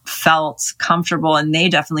really felt comfortable, and they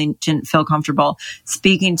definitely didn't feel comfortable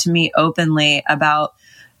speaking to me openly about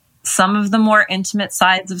some of the more intimate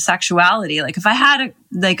sides of sexuality. Like if I had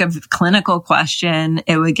a clinical question,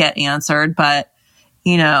 it would get answered, but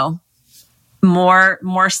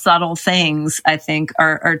more subtle things, I think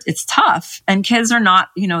are it's tough, and kids are not,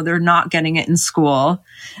 they're not getting it in school.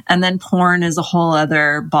 And then porn is a whole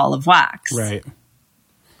other ball of wax. Right.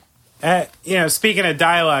 Speaking of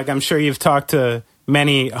dialogue, I'm sure you've talked to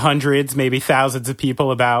many hundreds, maybe thousands of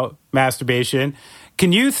people about masturbation.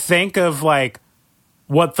 Can you think of like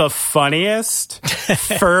what the funniest,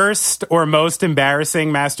 first or most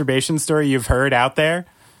embarrassing masturbation story you've heard out there?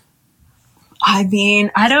 I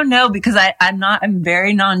mean, I don't know, because I'm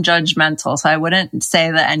very non-judgmental, so I wouldn't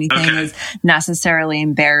say that anything is necessarily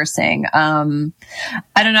embarrassing. I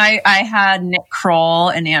don't know. I had Nick Kroll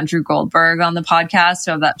and Andrew Goldberg on the podcast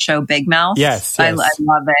of that show Big Mouth. Yes. I love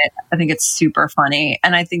it. I think it's super funny.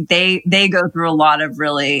 And I think they go through a lot of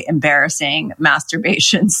really embarrassing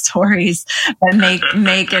masturbation stories that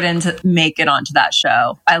make it onto that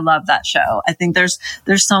show. I love that show. I think there's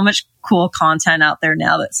so much cool content out there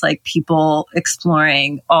now that's like people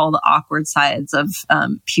exploring all the awkward sides of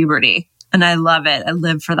puberty, and I love it. I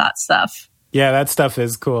live for that stuff. Yeah, that stuff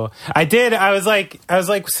is cool. I was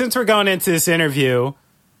like, since we're going into this interview,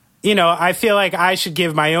 I feel like I should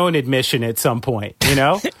give my own admission at some point,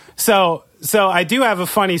 so I do have a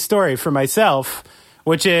funny story for myself,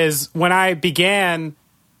 which is when I began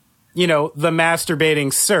the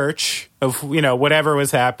masturbating search of, whatever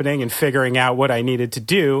was happening and figuring out what I needed to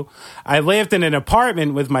do. I lived in an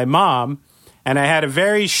apartment with my mom, and I had a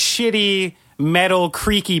very shitty metal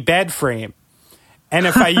creaky bed frame. And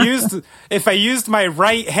if I used my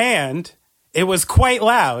right hand, it was quite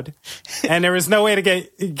loud, and there was no way to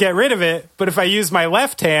get rid of it. But if I used my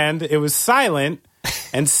left hand, it was silent.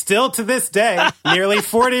 And still to this day, nearly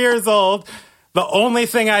 40 years old, the only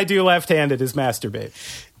thing I do left-handed is masturbate.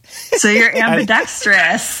 So you're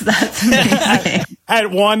ambidextrous. That's amazing.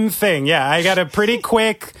 At one thing, yeah. I got a pretty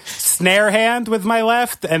quick snare hand with my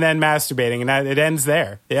left, and then masturbating, and it ends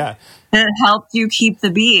there. Yeah. It helped you keep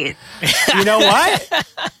the beat. You know what?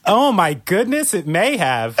 Oh my goodness, it may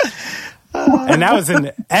have. And that was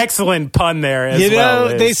an excellent pun there as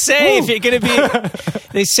well. They say if you're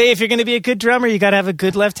going to be a good drummer, you got to have a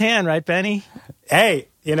good left hand, right, Benny? Hey,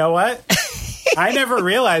 you know what? I never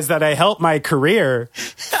realized that I helped my career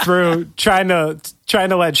through trying to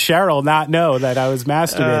let Cheryl not know that I was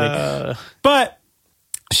masturbating. But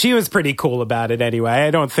she was pretty cool about it anyway. I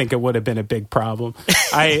don't think it would have been a big problem.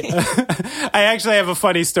 I actually have a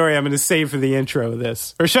funny story I'm going to save for the intro of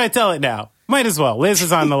this. Or should I tell it now? Might as well. Liz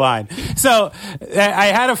is on the line. So I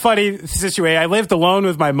had a funny situation. I lived alone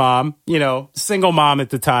with my mom, single mom at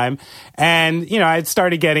the time. And, I'd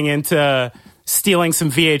started getting into stealing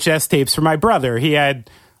some VHS tapes from my brother. He had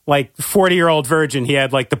 40-year-old virgin. He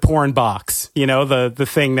had the porn box, the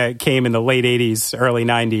thing that came in the late 80s, early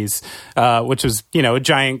 90s, which was, a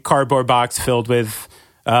giant cardboard box filled with,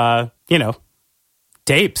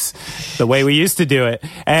 tapes, the way we used to do it.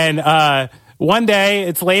 And one day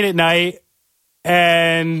it's late at night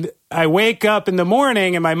and I wake up in the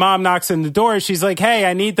morning and my mom knocks on the door. She's like, hey,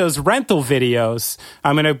 I need those rental videos.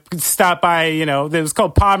 I'm going to stop by, it was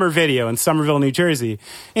called Palmer Video in Somerville, New Jersey,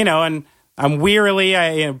 and I'm wearily,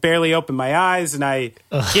 I barely open my eyes and I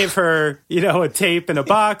give her, a tape in a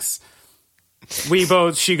box. She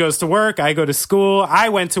goes to work. I go to school. I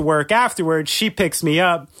went to work afterwards. She picks me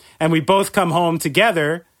up and we both come home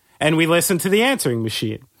together and we listen to the answering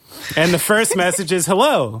machine. And the first message is,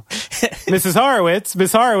 hello, Mrs. Horowitz.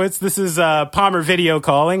 Miss Horowitz, this is Palmer Video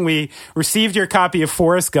calling. We received your copy of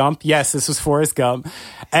Forrest Gump. Yes, this was Forrest Gump.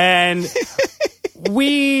 And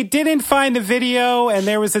we didn't find the video, and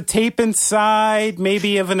there was a tape inside,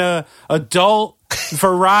 maybe of an adult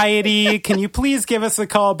variety. Can you please give us a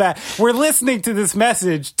call back? We're listening to this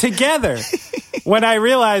message together when I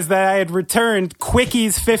realized that I had returned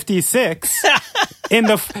Quickies 56 in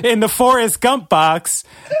the Forrest Gump box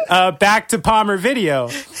back to Palmer Video.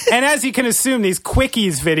 And as you can assume, these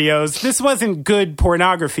Quickies videos, this wasn't good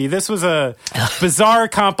pornography. This was a bizarre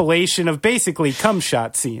compilation of basically cum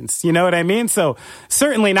shot scenes. You know what I mean? So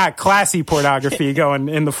certainly not classy pornography going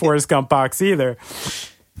in the Forrest Gump box either.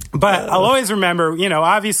 But I'll always remember,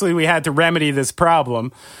 obviously we had to remedy this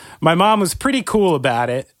problem. My mom was pretty cool about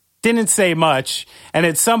it, didn't say much. And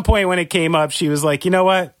at some point when it came up, she was like, you know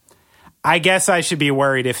what? I guess I should be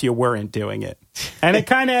worried if you weren't doing it. And it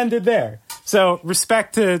kind of ended there. So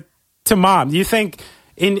respect to mom. Do you think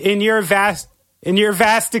in your vast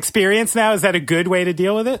experience now, is that a good way to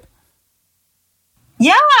deal with it?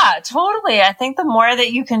 Yeah, totally. I think the more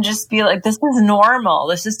that you can just be like, this is normal.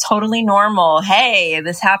 This is totally normal. Hey,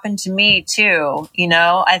 this happened to me too.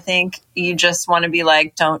 I think you just want to be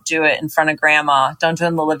like, don't do it in front of grandma. Don't do it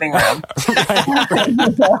in the living room. I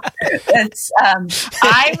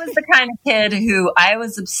was the kind of kid who I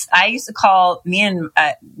used to call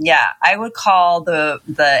I would call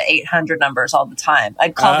the 800 numbers all the time.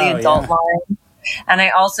 I'd call the adult line. And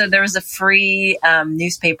there was a free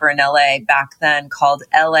newspaper in LA back then called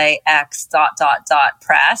LAX ...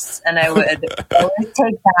 press. And I would always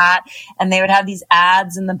take that and they would have these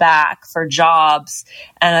ads in the back for jobs.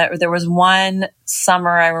 And there was one summer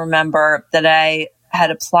I remember that I had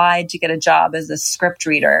applied to get a job as a script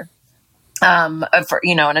reader. For,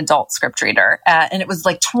 an adult script reader. And it was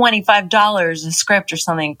like $25 a script or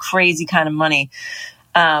something crazy kind of money.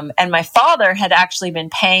 And my father had actually been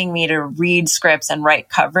paying me to read scripts and write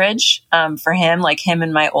coverage, for him, like him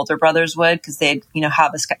and my older brothers would, because they'd,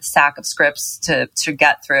 have a stack of scripts to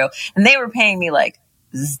get through. And they were paying me like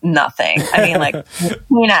nothing. I mean, like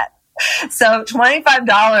peanut. So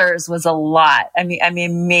 $25 was a lot. I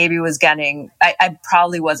mean, maybe was getting, I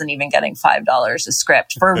probably wasn't even getting $5 a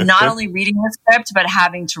script for not only reading the script, but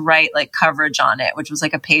having to write like coverage on it, which was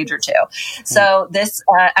like a page or two. So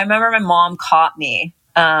I remember my mom caught me.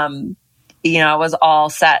 I was all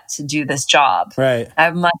set to do this job. Right. I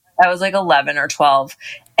was like 11 or 12.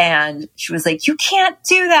 And she was like, you can't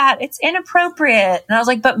do that. It's inappropriate. And I was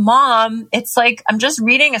like, but mom, it's like, I'm just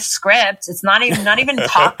reading a script. It's not even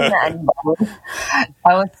talking to anybody.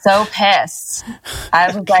 I was so pissed. I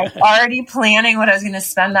was like already planning what I was going to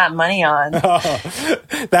spend that money on. Oh,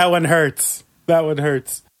 that one hurts.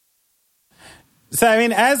 So, I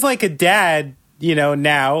mean, as like a dad,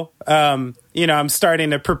 now, I'm starting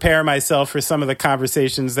to prepare myself for some of the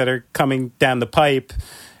conversations that are coming down the pipe.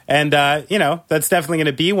 And, that's definitely going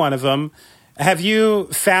to be one of them. Have you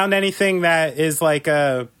found anything that is like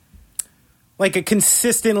a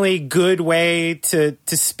consistently good way to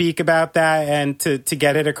speak about that and to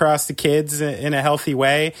get it across to kids in a healthy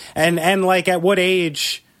way? And like at what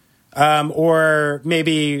age, or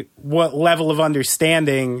maybe what level of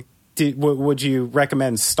understanding would you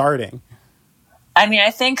recommend starting? I mean,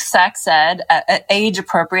 I think sex ed, age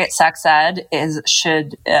appropriate sex ed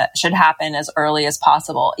should happen as early as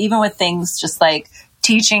possible, even with things just like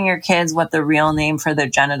teaching your kids what the real name for their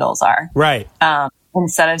genitals are. Right.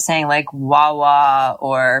 Instead of saying like wah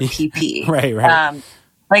or pee pee. Right.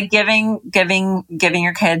 Like giving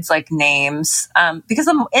your kids like names, because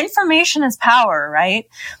the information is power, right?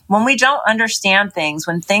 When we don't understand things,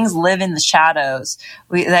 when things live in the shadows,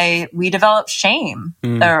 we develop shame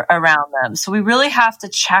around them. So we really have to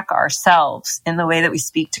check ourselves in the way that we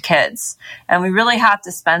speak to kids, and we really have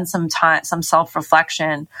to spend some time, some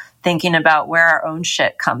self-reflection, thinking about where our own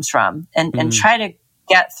shit comes from, and try to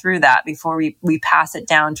get through that before we pass it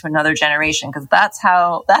down to another generation, because that's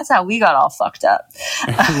how we got all fucked up.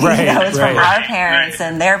 Right, it's from our parents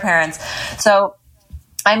and their parents. So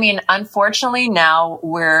I mean, unfortunately now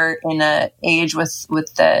we're in an age with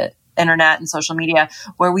the internet and social media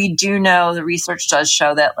where we do know, the research does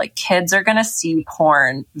show that like kids are going to see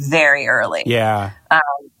porn very early. Yeah.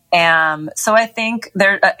 So I think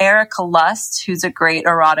Erica Lust, who's a great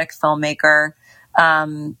erotic filmmaker,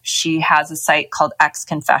 she has a site called X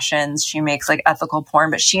Confessions. She makes like ethical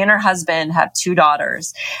porn, but she and her husband have 2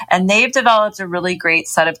 daughters, and they've developed a really great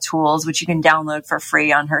set of tools, which you can download for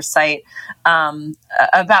free on her site,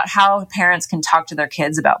 about how parents can talk to their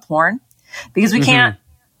kids about porn, because we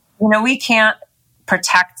can't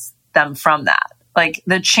protect them from that. Like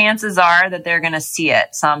the chances are that they're going to see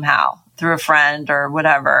it somehow through a friend or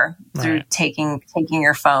whatever, through taking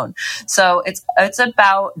your phone. So it's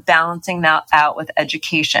about balancing that out with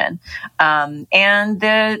education, and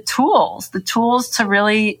the tools to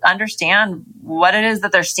really understand what it is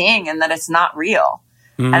that they're seeing, and that it's not real,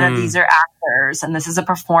 and that these are actors, and this is a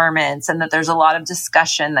performance, and that there's a lot of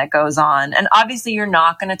discussion that goes on. And obviously you're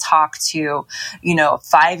not going to talk to, a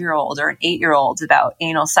 5-year-old or an 8-year-old about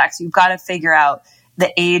anal sex. You've got to figure out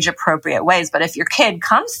the age appropriate ways. But if your kid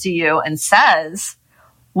comes to you and says,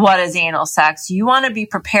 what is anal sex? You want to be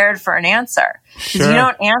prepared for an answer. Because you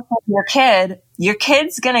don't answer your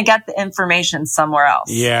kid's going to get the information somewhere else.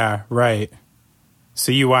 Yeah, right.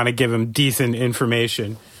 So you want to give them decent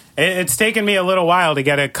information. It's taken me a little while to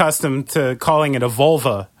get accustomed to calling it a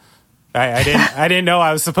vulva. I didn't know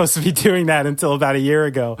I was supposed to be doing that until about a year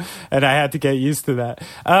ago, and I had to get used to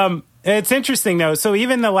that. It's interesting though. So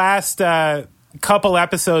even the last couple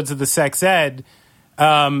episodes of the Sex Ed,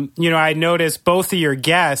 I noticed both of your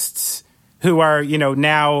guests, who are,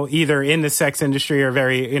 now either in the sex industry or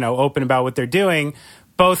very, open about what they're doing,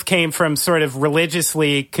 both came from sort of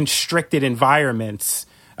religiously constricted environments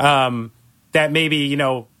that maybe,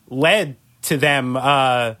 led to them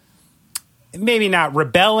maybe not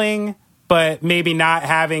rebelling, but maybe not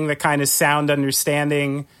having the kind of sound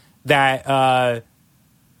understanding that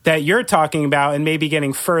that you're talking about, and maybe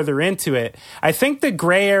getting further into it. I think the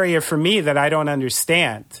gray area for me that I don't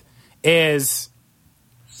understand is,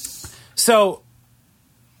 so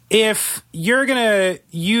if you're going to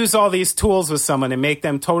use all these tools with someone and make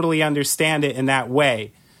them totally understand it in that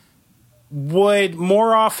way, would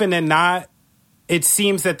more often than not, it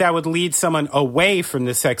seems that would lead someone away from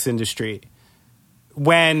the sex industry,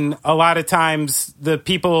 when a lot of times the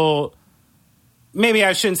people, maybe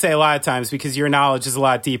I shouldn't say a lot of times because your knowledge is a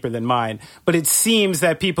lot deeper than mine, but it seems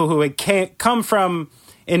that people who had come from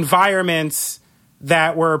environments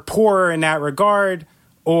that were poorer in that regard,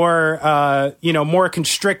 or, more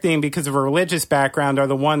constricting because of a religious background, are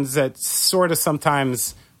the ones that sort of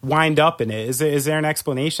sometimes wind up in it. Is there an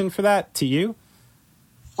explanation for that to you?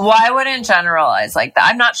 Well, I wouldn't generalize like that.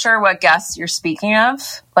 I'm not sure what guests you're speaking of,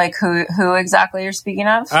 like who exactly you're speaking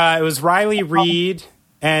of. It was Riley Reid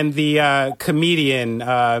and the comedian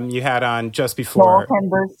you had on just before. Goldwyn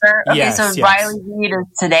Booster. Okay, yes, so yes. Riley Reid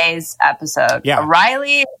is today's episode. Yeah.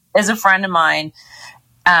 Riley is a friend of mine.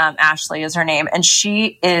 Ashley is her name, and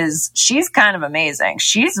she's kind of amazing.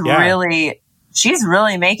 She's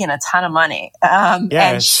really making a ton of money.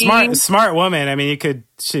 And smart woman. I mean,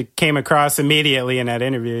 she came across immediately in that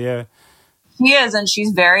interview. Yeah. She is, and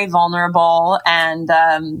she's very vulnerable, and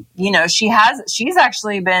she's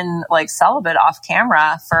actually been like celibate off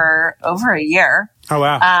camera for over a year. Oh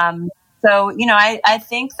wow. So I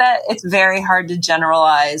think that it's very hard to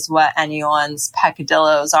generalize what anyone's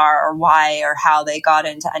peccadillos are, or why, or how they got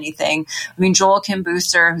into anything. I mean, Joel Kim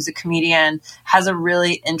Booster, who's a comedian, has a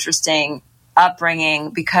really interesting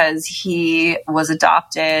upbringing because he was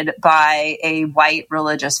adopted by a white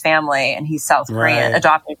religious family, and he's South Korean,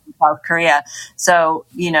 adopted from South Korea. So,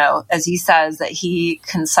 as he says, that he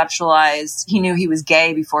conceptualized, he knew he was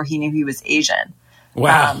gay before he knew he was Asian.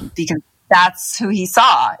 Wow. Because that's who he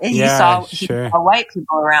saw. He saw white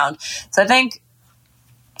people around. So I think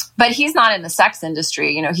but he's not in the sex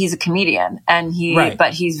industry. You know, he's a comedian, and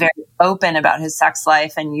but he's very open about his sex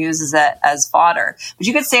life and uses it as fodder. But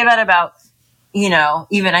you could say that about, you know,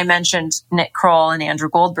 even I mentioned Nick Kroll and Andrew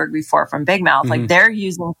Goldberg before from Big Mouth. Like, they're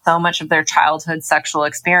using so much of their childhood sexual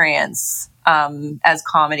experience as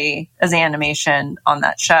comedy, as animation on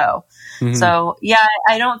that show. So yeah,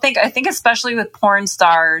 I think especially with porn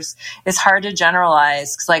stars, it's hard to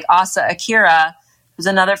generalize, because like Asa Akira, who's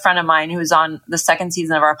another friend of mine who's on the second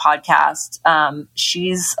season of our podcast.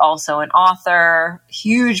 She's also an author,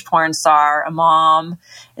 huge porn star, a mom,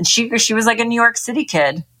 and she was like a New York City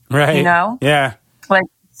kid, right? You know, yeah, like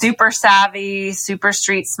super savvy, super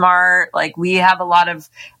street smart. Like, we have a lot of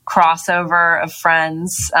crossover of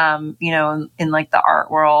friends, you know, in like the art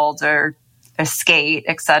world or skate,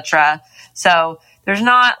 etc. So there's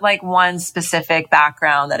not like one specific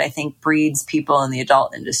background that I think breeds people in the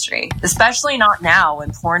adult industry, especially not now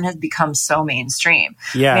when porn has become so mainstream.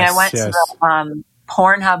 Yes, I mean, I went to the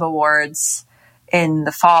Pornhub Awards in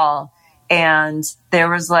the fall, and there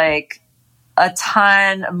was like a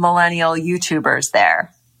ton of millennial YouTubers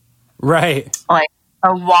there. Right. Like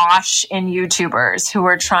a wash in YouTubers who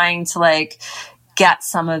were trying to like get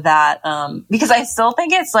some of that, because I still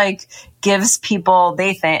think it's like gives people,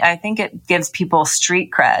 I think it gives people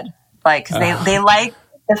street cred, like, 'cause they like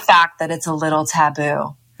the fact that it's a little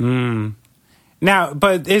taboo. Now,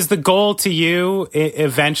 but is the goal to you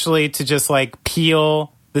eventually to just like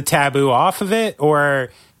peel the taboo off of it,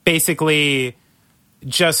 or basically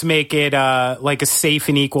just make it like a safe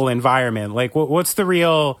and equal environment? Like, what's the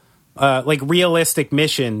real like realistic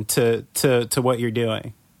mission to what you're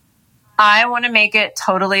doing? I want to make it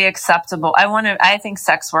totally acceptable. I think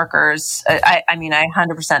sex workers, I mean, I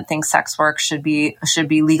 100% think sex work should be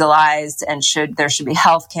legalized, and there should be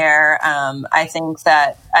healthcare. I think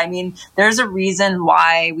that, I mean, there's a reason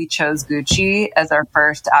why we chose Gucci as our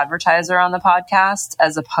first advertiser on the podcast,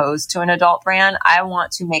 as opposed to an adult brand. I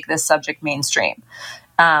want to make this subject mainstream.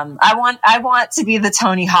 I want to be the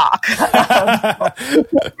Tony Hawk.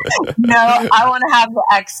 No, I want to have the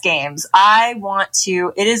X Games.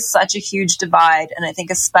 It is such a huge divide. And I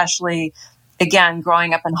think especially, again,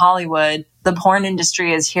 growing up in Hollywood, the porn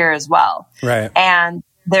industry is here as well. Right. And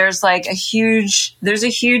there's like a huge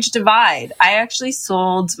divide. I actually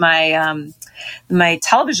sold my, my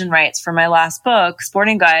television rights for my last book,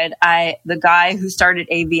 Sporting Guide. The guy who started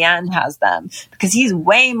AVN has them, because he's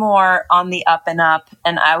way more on the up and up,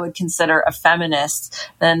 and I would consider a feminist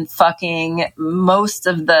than fucking most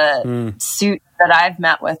of the suits that I've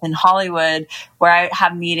met with in Hollywood, where I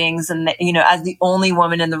have meetings and, you know, as the only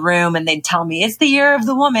woman in the room, and they'd tell me it's the year of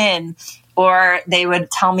the woman. Or they would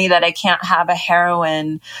tell me that I can't have a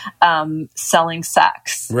heroine selling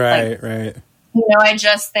sex. Right. You know, I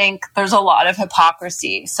just think there's a lot of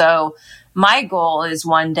hypocrisy. So my goal is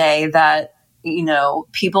one day that, you know,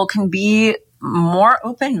 people can be more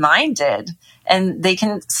open-minded, and they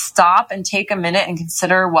can stop and take a minute and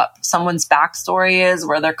consider what someone's backstory is,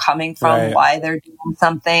 where they're coming from, why they're doing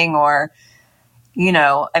something, or, you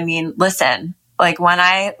know, I mean, listen. Like, when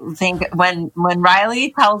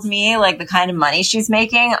Riley tells me like the kind of money she's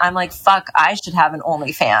making, I'm like, fuck, I should have an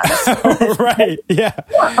OnlyFans. Right. Yeah.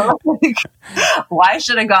 Like, why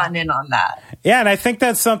should I have gotten in on that? Yeah. And I think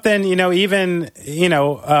that's something, you know, even, you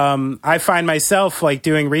know, I find myself like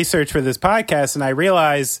doing research for this podcast, and I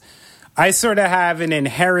realize I sort of have an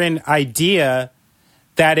inherent idea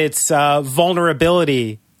that it's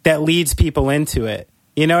vulnerability that leads people into it.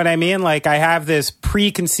 You know what I mean? Like, I have this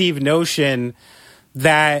preconceived notion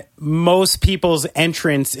that most people's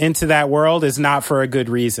entrance into that world is not for a good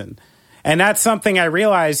reason. And that's something I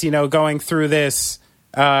realized, you know, going through this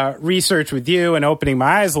research with you and opening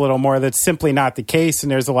my eyes a little more, that's simply not the case.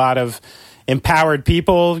 And there's a lot of empowered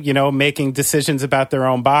people, you know, making decisions about their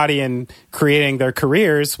own body and creating their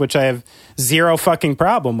careers, which I have zero fucking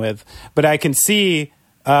problem with. But I can see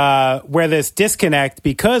where this disconnect,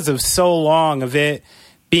 because of so long of it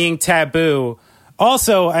being taboo.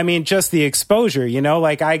 Also, I mean, just the exposure, you know,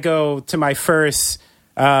 like I go to my first,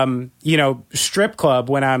 you know, strip club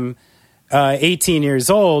when I'm 18 years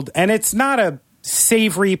old, and it's not a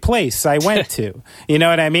savory place I went to. You know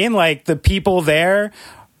what I mean? Like, the people there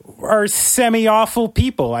are semi-awful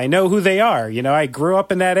people. I know who they are. You know, I grew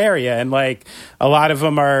up in that area, and like a lot of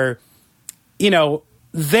them are, you know,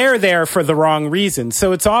 they're there for the wrong reason.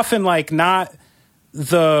 So it's often like not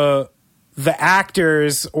the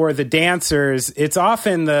actors or the dancers, it's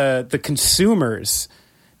often the consumers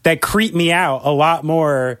that creep me out a lot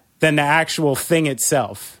more than the actual thing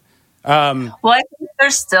itself. Well, I think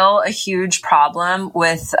there's still a huge problem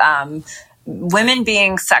with women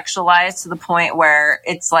being sexualized to the point where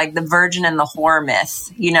it's like the virgin and the whore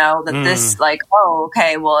myth, you know, that this like, oh,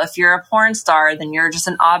 okay, well, if you're a porn star, then you're just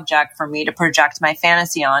an object for me to project my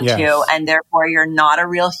fantasy onto. Yes. And therefore you're not a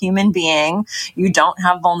real human being. You don't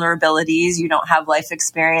have vulnerabilities. You don't have life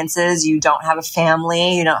experiences. You don't have a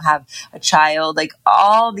family. You don't have a child, like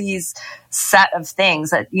all these set of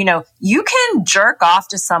things that, you know, you can jerk off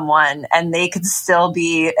to someone and they could still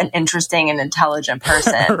be an interesting and intelligent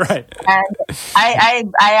person. Right. And I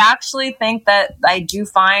actually think that I do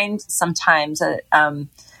find sometimes that,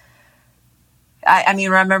 I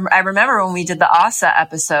remember when we did the ASA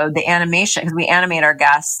episode, the animation, because we animate our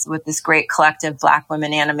guests with this great collective Black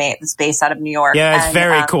Women Animate that's based out of New York. Yeah, it's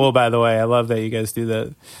very cool, by the way. I love that you guys do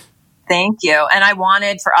that. Thank you. And I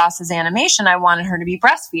wanted for Asa's animation, I wanted her to be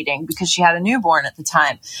breastfeeding because she had a newborn at the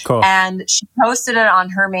time. Cool. And she posted it on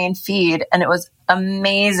her main feed, and it was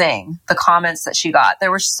amazing, the comments that she got.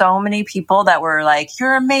 There were so many people that were like,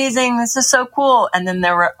 you're amazing. This is so cool. And then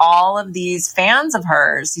there were all of these fans of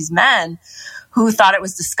hers, these men, who thought it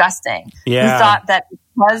was disgusting. Yeah. Who thought that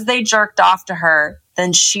because they jerked off to her,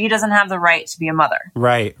 then she doesn't have the right to be a mother.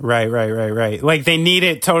 Right. Like they need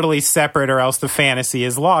it totally separate or else the fantasy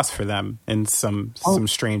is lost for them in some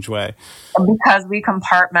strange way. Because we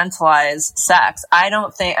compartmentalize sex. I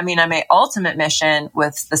don't think, my ultimate mission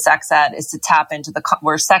with the sex ed is to tap into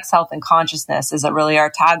where sex health and consciousness is really our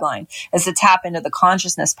tagline, is to tap into the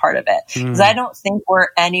consciousness part of it. Because I don't think we're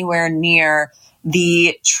anywhere near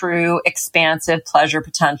the true expansive pleasure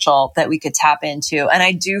potential that we could tap into. And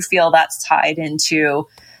I do feel that's tied into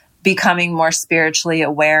becoming more spiritually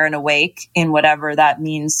aware and awake in whatever that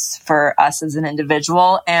means for us as an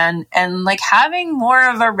individual, and like having more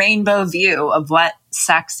of a rainbow view of what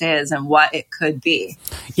sex is and what it could be.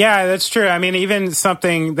 Yeah, that's true. I mean, even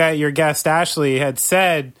something that your guest Ashley had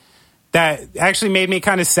said that actually made me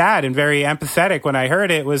kind of sad and very empathetic when I heard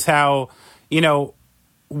it was how, you know,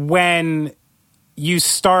 when you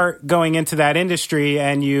start going into that industry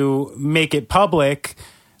and you make it public,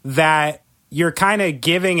 that you're kind of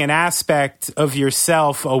giving an aspect of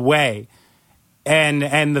yourself away.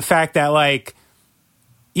 And the fact that, like,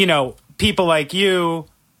 you know, people like you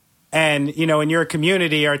and, you know, in your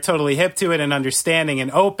community are totally hip to it and understanding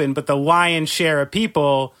and open, but the lion's share of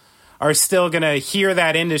people are still going to hear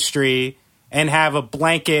that industry and have a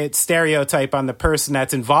blanket stereotype on the person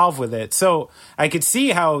that's involved with it. So I could see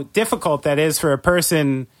how difficult that is for a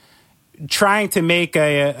person trying to make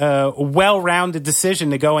a well-rounded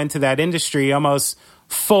decision to go into that industry, almost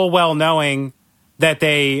full well knowing that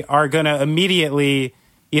they are going to immediately,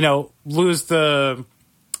 you know, lose the,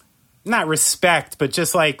 not respect, but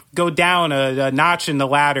just like go down a notch in the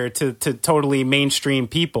ladder to totally mainstream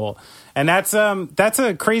people. And that's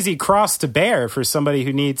a crazy cross to bear for somebody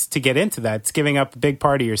who needs to get into that. It's giving up a big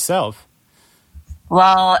part of yourself.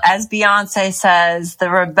 Well, as Beyonce says,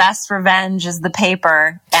 the best revenge is the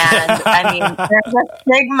paper. And I mean,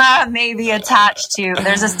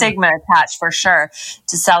 there's a stigma attached for sure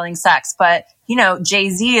to selling sex. But, you know,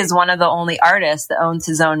 Jay-Z is one of the only artists that owns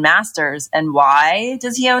his own masters. And why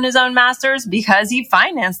does he own his own masters? Because he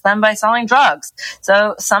financed them by selling drugs.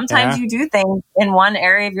 So sometimes you do things in one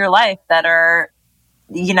area of your life that are,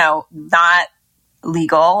 you know, not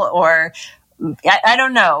legal, or I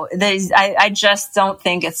don't know. I just don't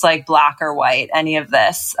think it's like black or white, any of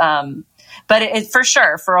this. But it for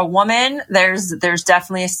sure, for a woman, there's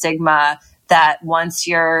definitely a stigma that once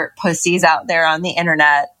your pussy's out there on the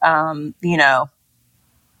internet, you know,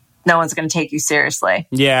 no one's going to take you seriously.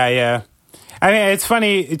 Yeah. I mean, it's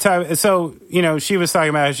funny. So, you know, she was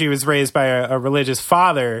talking about how she was raised by a religious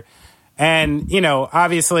father. And, you know,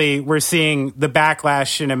 obviously we're seeing the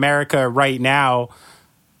backlash in America right now,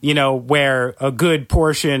 you know, where a good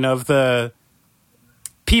portion of the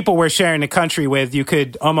people we're sharing the country with, you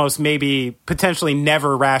could almost maybe potentially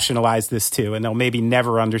never rationalize this to, and they'll maybe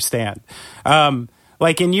never understand.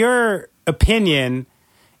 Like, in your opinion,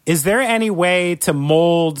 is there any way to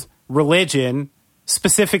mold religion,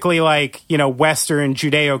 specifically like, you know, Western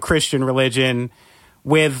Judeo-Christian religion,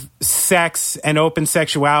 with sex and open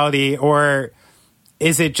sexuality, or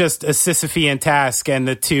is it just a Sisyphean task and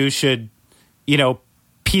the two should, you know,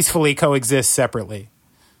 peacefully coexist separately?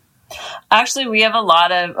 Actually, we have a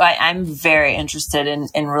lot of, I'm very interested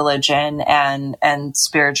in religion and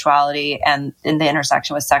spirituality and in the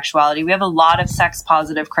intersection with sexuality. We have a lot of sex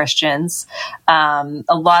positive Christians, a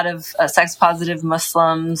lot of sex positive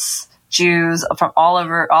Muslims, Jews from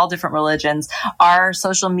all different religions. Our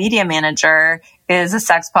social media manager is a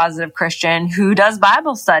sex positive Christian who does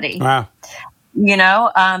Bible study. Wow. You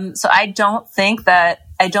know, so I don't think that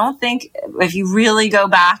I don't think if you really go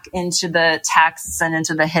back into the texts and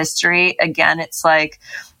into the history, again, it's like,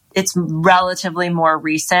 it's relatively more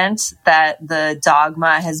recent that the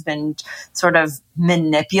dogma has been sort of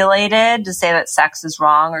manipulated to say that sex is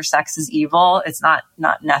wrong or sex is evil. It's not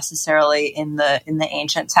necessarily in the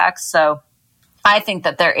ancient text. So I think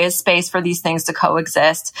that there is space for these things to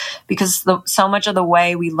coexist, because so much of the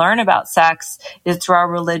way we learn about sex is through our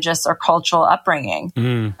religious or cultural upbringing.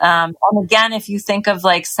 And again, if you think of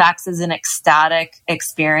like sex as an ecstatic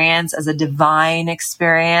experience, as a divine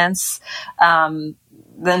experience,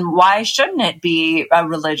 then why shouldn't it be a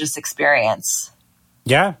religious experience?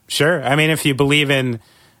 Yeah, sure. I mean, if you believe in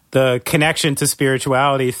the connection to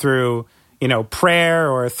spirituality through, prayer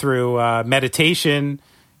or through meditation,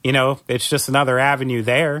 it's just another avenue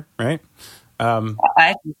there, right?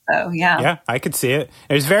 I think so, yeah. Yeah, I could see it.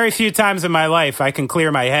 There's very few times in my life I can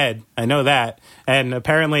clear my head. I know that. And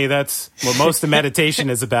apparently that's what most of meditation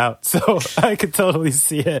is about. So I could totally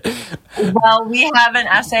see it. Well, we have an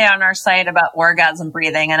essay on our site about orgasm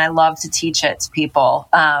breathing, and I love to teach it to people.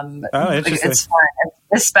 Interesting. It's fun,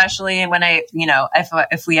 especially when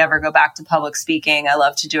if we ever go back to public speaking, I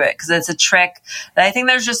love to do it because it's a trick that I think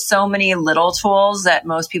there's just so many little tools that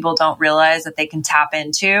most people don't realize that they can tap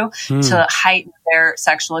into to heighten their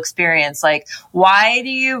sexual experience. Like, why do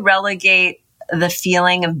you relegate the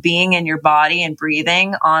feeling of being in your body and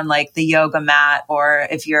breathing on like the yoga mat, or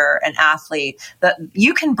if you're an athlete, that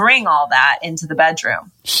you can bring all that into the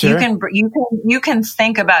bedroom. Sure. You can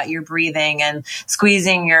think about your breathing and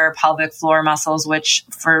squeezing your pelvic floor muscles, which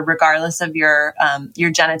for regardless of your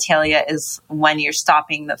genitalia is when you're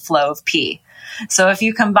stopping the flow of pee. So if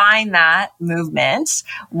you combine that movement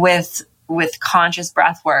with conscious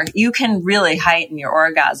breath work, you can really heighten your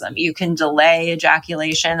orgasm. You can delay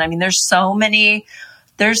ejaculation. I mean, there's so many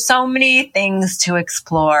things to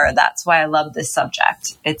explore. That's why I love this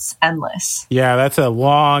subject. It's endless. Yeah, that's a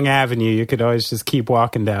long avenue. You could always just keep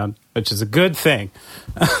walking down, which is a good thing.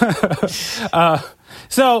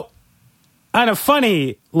 So on a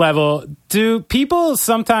funny level, do people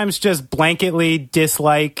sometimes just blanketly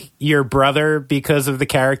dislike your brother because of the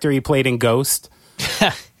character he played in Ghost?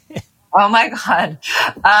 Oh my God.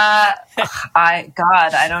 I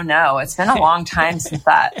don't know. It's been a long time since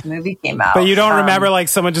that movie came out. But you don't remember like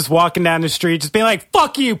someone just walking down the street, just being like,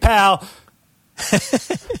 fuck you, pal.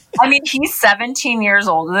 I mean, he's 17 years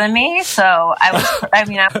older than me. So I was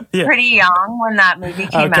pretty young when that movie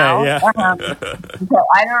came out. Yeah. So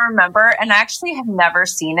I don't remember. And I actually have never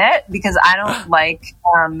seen it because I don't like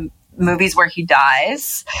movies where he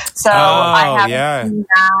dies. So I haven't seen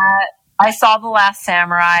that. I saw The Last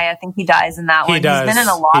Samurai. I think he dies in that one. He's been in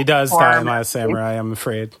a lot. He does die in Last Samurai, I'm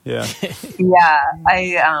afraid. Yeah. Yeah.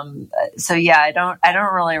 I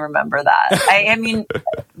don't really remember that. I mean,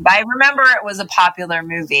 I remember it was a popular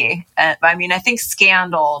movie. I think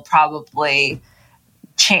Scandal probably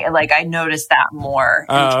changed. Like, I noticed that more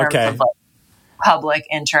in terms of like public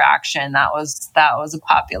interaction. That was a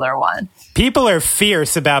popular one. People are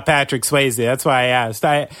fierce about Patrick Swayze. That's why I asked.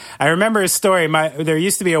 I remember a story. There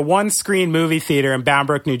used to be a one-screen movie theater in Bound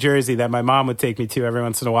Brook, New Jersey that my mom would take me to every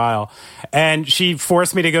once in a while. And she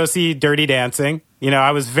forced me to go see Dirty Dancing.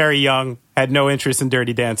 I was very young, had no interest in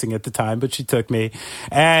Dirty Dancing at the time, but she took me.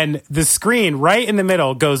 And the screen right in the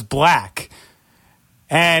middle goes black.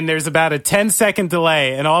 And there's about a 10-second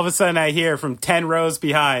delay. And all of a sudden I hear from 10 rows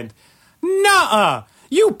behind, "Nuh-uh,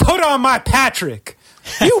 you put on my Patrick.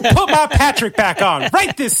 You put my Patrick back on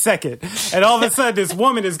right this second." And all of a sudden this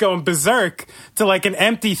woman is going berserk to like an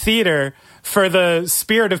empty theater for the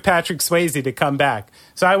spirit of Patrick Swayze to come back.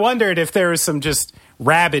 So I wondered if there was some just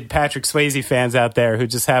rabid Patrick Swayze fans out there who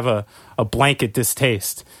just have a blanket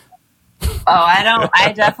distaste. Oh,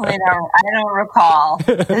 I definitely don't. I don't recall.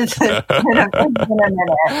 It's been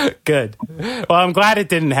a minute. Good. Well, I'm glad it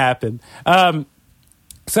didn't happen.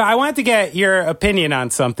 So I wanted to get your opinion on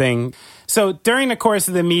something. So during the course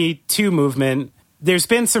of the Me Too movement, there's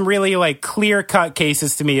been some really like clear-cut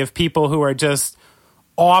cases to me of people who are just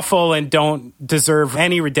awful and don't deserve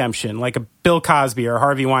any redemption, like a Bill Cosby or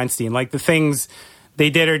Harvey Weinstein. Like the things they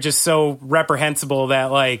did are just so reprehensible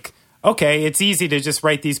that like, okay, it's easy to just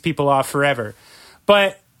write these people off forever.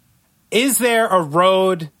 But is there a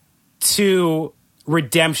road to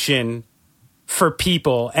redemption for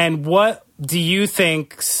people? And what do you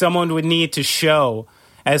think someone would need to show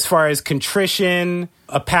as far as contrition,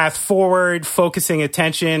 a path forward, focusing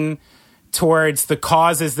attention towards the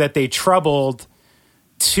causes that they troubled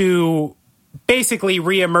to basically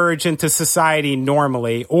reemerge into society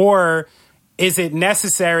normally? Or is it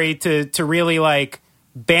necessary to really like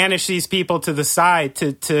banish these people to the side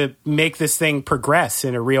to make this thing progress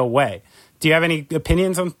in a real way? Do you have any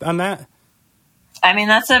opinions on that? I mean,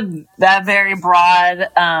 that's a very broad,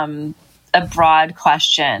 a broad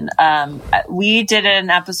question. We did an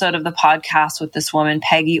episode of the podcast with this woman,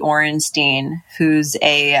 Peggy Orenstein, who's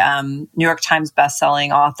a New York Times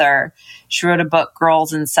bestselling author. She wrote a book,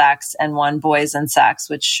 Girls and Sex, and one, Boys and Sex,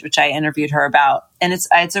 which I interviewed her about. And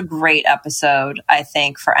it's a great episode, I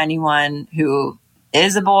think, for anyone who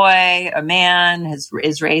is a boy, a man,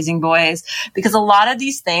 is raising boys, because a lot of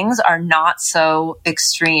these things are not so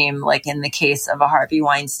extreme, like in the case of a Harvey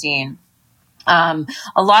Weinstein. A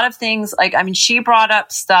lot of things, she brought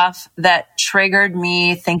up stuff that triggered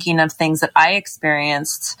me thinking of things that I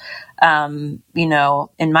experienced, in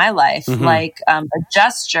my life, like a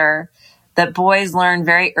gesture that boys learn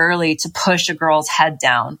very early to push a girl's head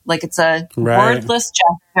down. Like it's a wordless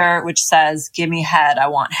gesture which says, "Give me head, I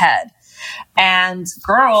want head." And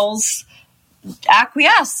girls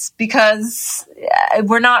acquiesce because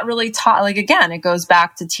we're not really taught. Like, again, it goes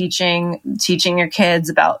back to teaching your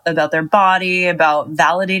kids about their body, about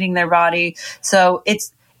validating their body. So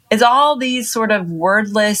it's all these sort of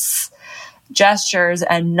wordless gestures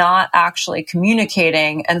and not actually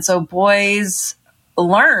communicating. And so boys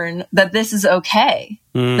learn that this is okay,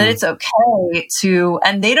 that it's okay to,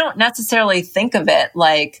 and they don't necessarily think of it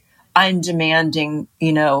like, I'm demanding,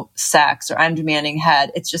 sex, or I'm demanding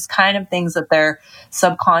head. It's just kind of things that they're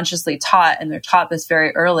subconsciously taught, and they're taught this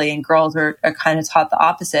very early, and girls are kind of taught the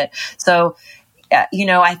opposite. So,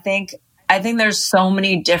 I think there's so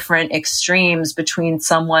many different extremes between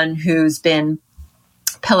someone who's been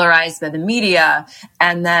pillarized by the media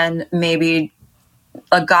and then maybe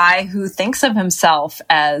a guy who thinks of himself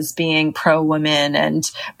as being pro-women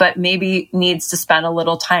but maybe needs to spend a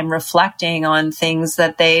little time reflecting on things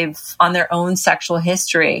that on their own sexual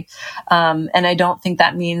history. And I don't think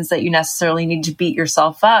that means that you necessarily need to beat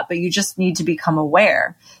yourself up, but you just need to become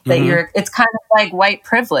aware that it's kind of like white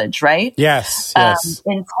privilege, right? Yes.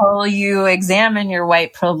 Until you examine your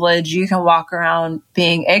white privilege, you can walk around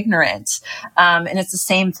being ignorant. And it's the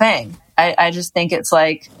same thing. I just think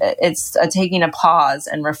it's taking a pause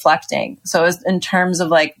and reflecting. So in terms of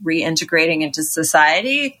like reintegrating into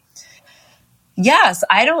society, yes,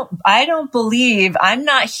 I don't believe, I'm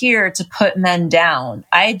not here to put men down.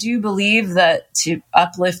 I do believe that to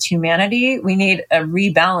uplift humanity, we need a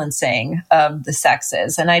rebalancing of the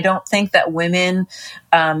sexes. And I don't think that women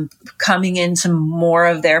coming into more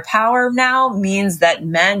of their power now means that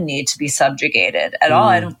men need to be subjugated at all.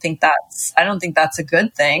 I don't think that's a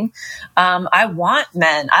good thing. I want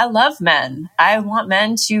men. I love men. I want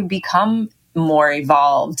men to become more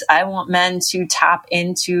evolved. I want men to tap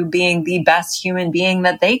into being the best human being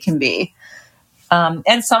that they can be.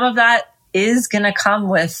 And some of that is going to come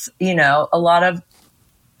with, a lot of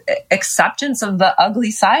acceptance of the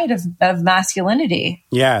ugly side of masculinity.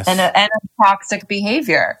 Yes. And a toxic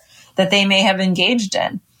behavior that they may have engaged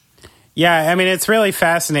in. Yeah. I mean, it's really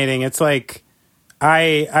fascinating. It's like,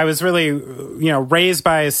 I was really, raised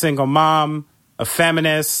by a single mom, a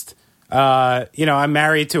feminist. I'm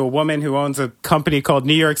married to a woman who owns a company called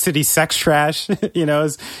New York City Sex Trash,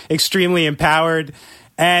 is extremely empowered.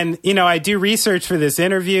 And, I do research for this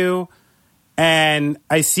interview, and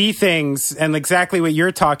I see things, and exactly what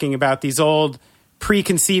you're talking about, these old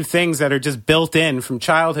preconceived things that are just built in from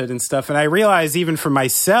childhood and stuff. And I realize even for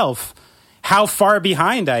myself how far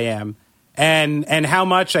behind I am and how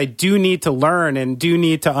much I do need to learn and do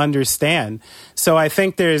need to understand. So I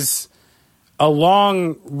think there's a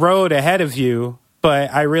long road ahead of you,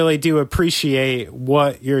 but I really do appreciate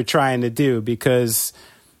what you're trying to do, because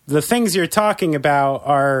the things you're talking about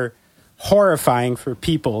are horrifying for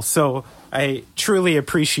people. So I truly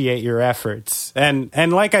appreciate your efforts. And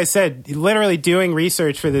like I said, literally doing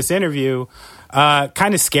research for this interview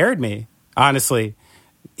kind of scared me, honestly,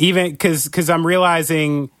 even because I'm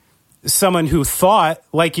realizing someone who thought,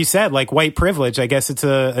 like you said, like white privilege, I guess it's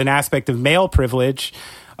an aspect of male privilege.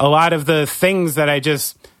 A lot of the things that I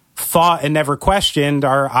just thought and never questioned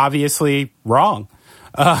are obviously wrong.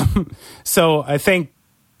 So I think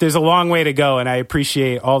there's a long way to go, and I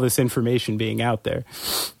appreciate all this information being out there.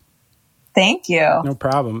 Thank you. No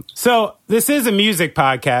problem. So this is a music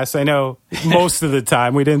podcast. I know most of the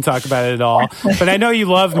time we didn't talk about it at all, but I know you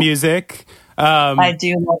love music. I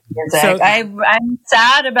do love music. So, I'm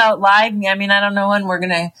sad about live. I mean, I don't know when we're going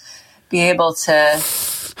to be able to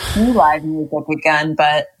do live music again,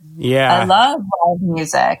 but yeah, I love live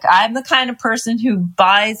music. I'm the kind of person who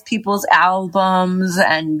buys people's albums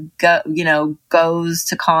and goes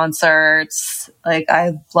to concerts. Like,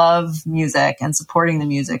 I love music and supporting the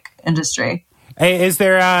music industry. Hey, is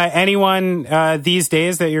there anyone these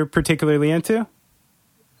days that you're particularly into?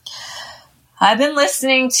 I've been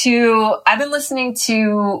listening to what I've been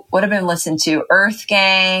listening to: Earth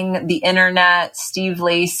Gang, The Internet, Steve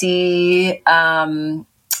Lacy.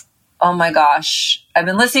 Oh my gosh. I've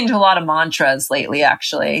been listening to a lot of mantras lately,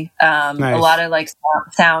 actually. Nice. A lot of like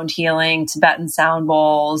sound healing, Tibetan sound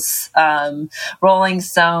bowls, Rolling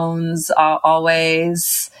Stones,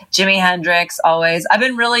 always, Jimi Hendrix, always. I've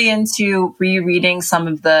been really into rereading some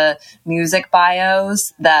of the music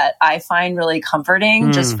bios that I find really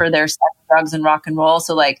comforting just for their sex, drugs, and rock and roll.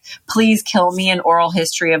 So like, Please Kill Me, An Oral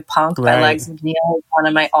History of Punk by Legs McNeil is one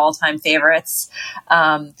of my all-time favorites.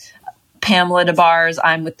 Pamela DeBar's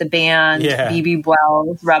I'm With the Band, BB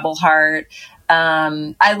Wells, Rebel Heart.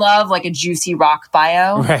 I love like a juicy rock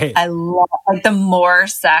bio. Right. I love like the more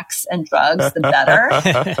sex and drugs, the better.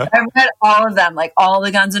 I've read all of them, like all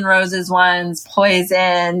the Guns N' Roses ones,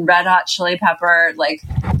 Poison, Red Hot Chili Pepper, like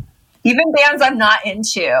even bands I'm not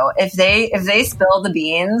into. If they spill the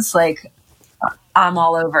beans, like I'm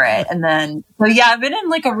all over it. And then, so yeah, I've been in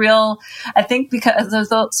like a real, I think because,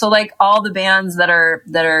 so like all the bands that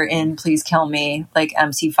are in Please Kill Me, like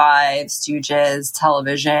MC5, Stooges,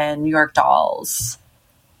 Television, New York Dolls,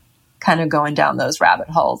 kind of going down those rabbit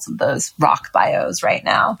holes of those rock bios right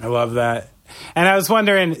now. I love that. And I was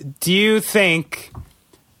wondering, do you think,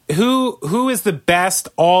 who is the best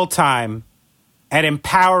all time at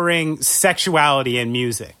empowering sexuality in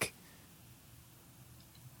music?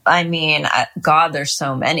 I mean, God, there's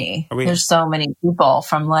so many. There's so many people,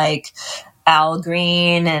 from like Al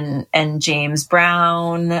Green and James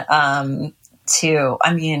Brown to,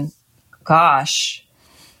 I mean, gosh,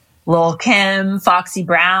 Lil' Kim, Foxy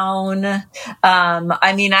Brown.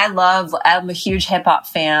 I mean, I'm a huge hip hop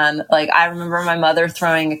fan. Like, I remember my mother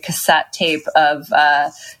throwing a cassette tape of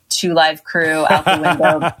Two Live Crew out the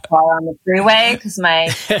window while on the freeway because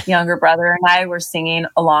my younger brother and I were singing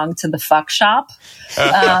along to the Fuck Shop.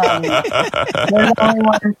 There's only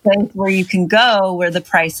one place where you can go where the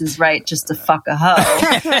price is right just to fuck a hoe.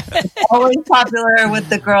 It's always popular with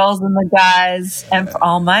the girls and the guys, and for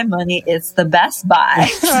all my money, it's the Best Buy.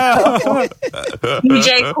 So,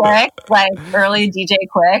 DJ Quick, like early DJ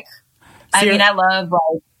Quick. I mean, I love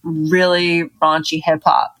like really raunchy hip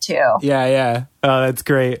hop too. Yeah. Oh, that's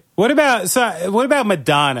great. What about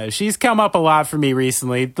Madonna? She's come up a lot for me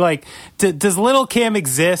recently. Like, does Lil' Kim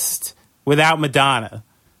exist without Madonna?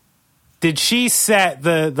 Did she set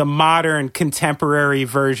the modern contemporary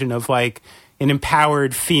version of like an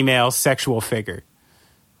empowered female sexual figure?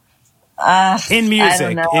 In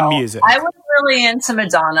music. I was really into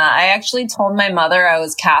Madonna. I actually told my mother I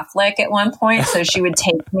was Catholic at one point, so she would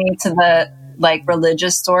take me to the like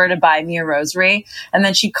religious store to buy me a rosary. And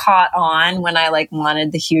then she caught on when I like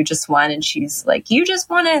wanted the hugest one. And she's like, you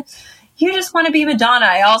just want to be Madonna.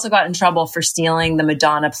 I also got in trouble for stealing the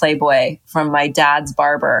Madonna Playboy from my dad's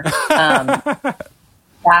barber.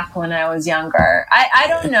 Back when I was younger. I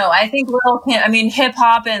don't know. I think hip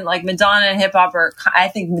hop and like Madonna and hip hop I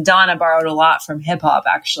think Madonna borrowed a lot from hip hop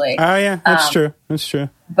actually. Oh yeah, that's true. That's true.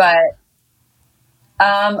 But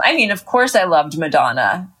I mean, of course I loved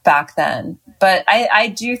Madonna back then, but I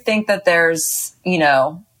do think that there's, you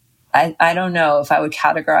know, I don't know if I would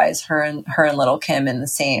categorize her and Lil' Kim in the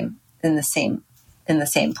same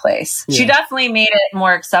place. Yeah. She definitely made it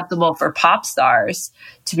more acceptable for pop stars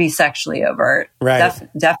to be sexually overt. Right.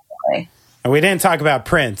 Definitely. And we didn't talk about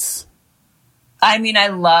Prince. I mean, I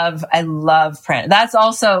love Prince. That's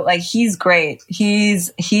also like, he's great.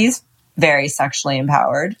 He's very sexually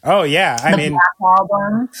empowered. Oh yeah. I mean, Black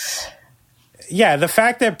Album. Yeah. The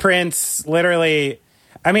fact that Prince literally,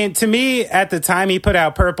 I mean, to me at the time he put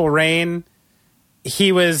out Purple Rain,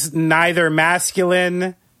 he was neither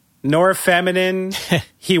masculine nor feminine.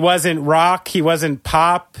 He wasn't rock. He wasn't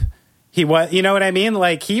pop. He was, you know what I mean?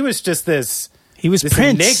 Like he was just this. He was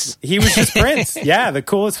Prince. He was just Prince. Yeah, the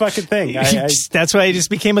coolest fucking thing. That's why he just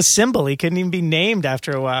became a symbol. He couldn't even be named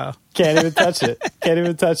after a while. Can't even touch it.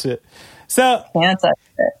 So, can't touch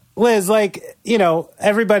it. Liz, like, you know,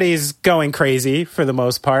 everybody's going crazy for the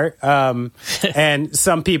most part. And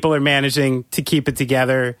some people are managing to keep it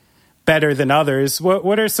together better than others.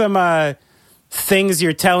 What are some things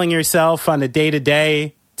you're telling yourself on a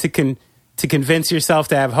day-to-day to convince yourself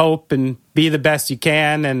to have hope and be the best you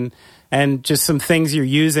can, and just some things you're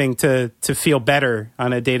using to feel better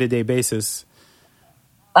on a day-to-day basis?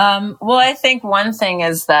 Well, I think one thing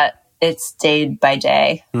is that it's day by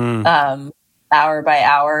day, hour by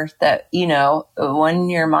hour, that, you know, when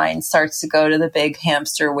your mind starts to go to the big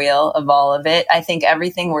hamster wheel of all of it, I think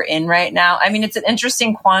everything we're in right now, I mean, it's an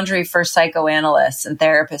interesting quandary for psychoanalysts and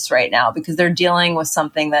therapists right now, because they're dealing with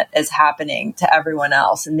something that is happening to everyone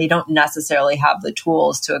else and they don't necessarily have the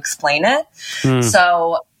tools to explain it.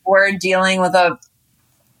 So we're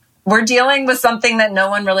dealing with something that no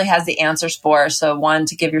one really has the answers for. So one,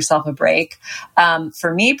 to give yourself a break.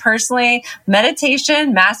 For me personally,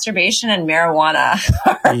 meditation, masturbation, and marijuana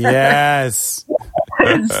yes,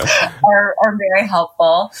 are very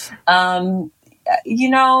helpful. I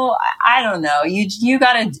don't know. You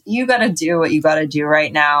gotta do what you gotta do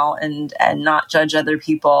right now, and not judge other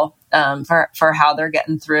people for how they're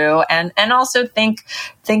getting through, and also think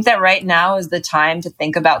that right now is the time to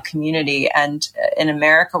think about community. And in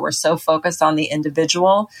America, we're so focused on the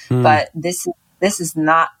individual, but this is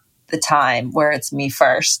not the time where it's me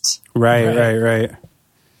first. Right.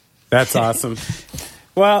 That's awesome.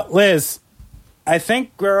 Well, Liz, I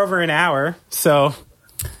think we're over an hour, so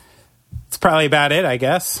it's probably about it, I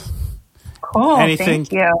guess. Cool.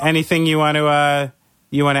 Thank you. Anything you want to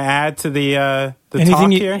add to the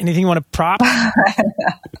talk here? Anything you want to prop?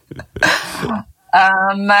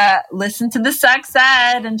 Listen to the sex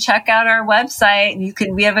ed and check out our website.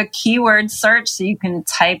 We have a keyword search, so you can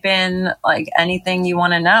type in like anything you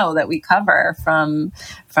want to know that we cover, from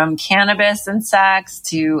cannabis and sex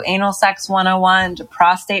to anal sex 101 to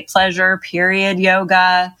prostate pleasure, period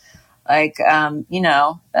yoga.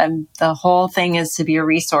 The whole thing is to be a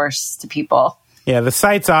resource to people. Yeah, the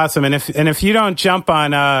site's awesome. And if you don't jump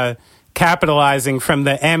on capitalizing from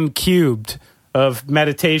the M cubed of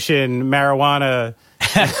meditation, marijuana,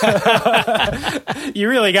 you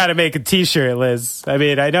really got to make a t-shirt, Liz. I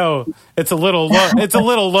mean, I know it's a little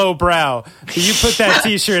low brow. But you put that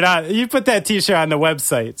t-shirt on the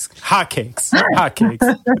website. It's hotcakes.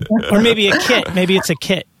 Or maybe a kit. Maybe it's a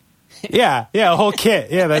kit. Yeah, a whole kit.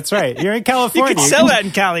 Yeah, that's right. You're in California. You can sell that in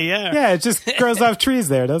Cali, yeah. Yeah, it just grows off trees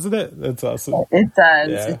there, doesn't it? That's awesome. It does.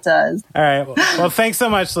 Yeah. It does. All right. Well, thanks so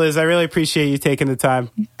much, Liz. I really appreciate you taking the time.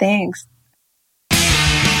 Thanks.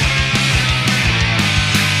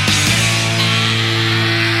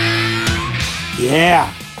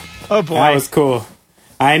 Yeah. Oh, boy. That was cool.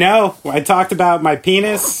 I know. I talked about my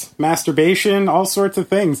penis, masturbation, all sorts of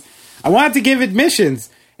things. I wanted to give admissions.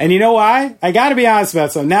 And you know why? I got to be honest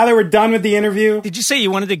about something. Now that we're done with the interview. Did you say you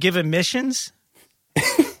wanted to give admissions?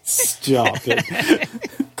 Stop it.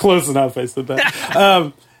 Close enough, I said that.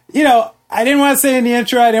 I didn't want to say in the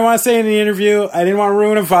intro. I didn't want to say in the interview. I didn't want to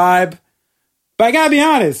ruin a vibe. But I got to be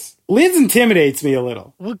honest. Liz intimidates me a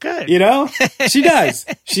little. Well, good. She does.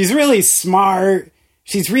 She's really smart.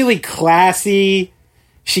 She's really classy.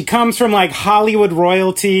 She comes from like Hollywood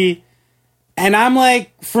royalty. And I'm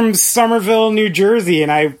like from Somerville, New Jersey,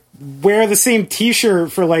 and I wear the same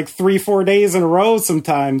t-shirt for like 3-4 days in a row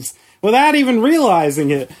sometimes without even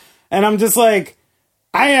realizing it. And I'm just like,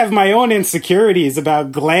 I have my own insecurities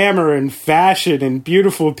about glamour and fashion and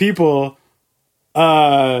beautiful people.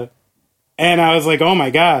 And I was like, oh my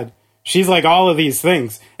God, she's like all of these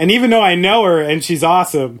things. And even though I know her and she's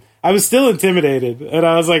awesome, I was still intimidated. And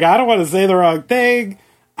I was like, I don't want to say the wrong thing.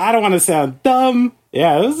 I don't want to sound dumb.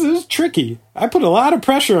 Yeah, it was tricky. I put a lot of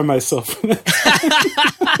pressure on myself. Well,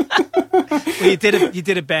 you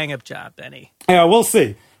did a bang up job, Benny. Yeah, we'll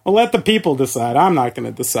see. We'll let the people decide. I'm not going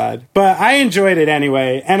to decide. But I enjoyed it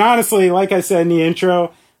anyway. And honestly, like I said in the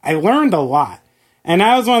intro, I learned a lot. And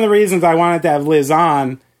that was one of the reasons I wanted to have Liz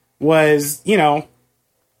on was, there's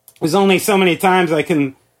only so many times I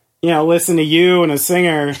can, listen to you and a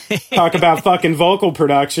singer talk about fucking vocal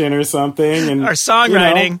production or something. And or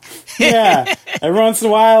songwriting. Yeah. Every once in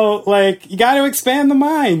a while, you got to expand the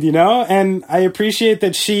mind, And I appreciate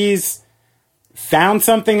that she's found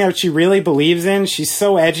something that she really believes in. She's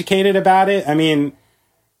so educated about it. I mean,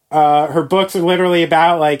 her books are literally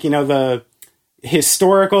about, the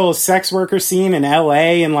historical sex worker scene in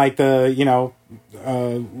LA in, the,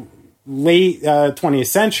 late 20th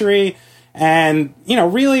century. And,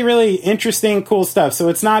 really, really interesting, cool stuff. So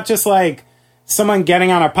it's not just like someone getting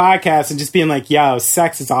on a podcast and just being like, yo,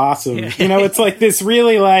 sex is awesome. It's like this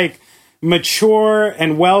really mature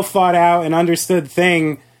and well thought out and understood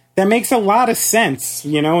thing that makes a lot of sense,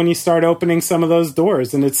 when you start opening some of those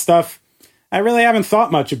doors. And it's stuff I really haven't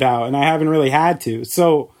thought much about and I haven't really had to.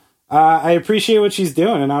 So I appreciate what she's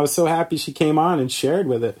doing. And I was so happy she came on and shared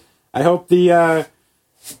with it. I hope a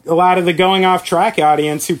lot of the Going Off Track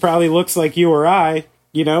audience who probably looks like you or I,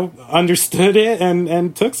 understood it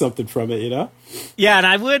and took something from it, Yeah, and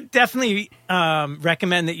I would definitely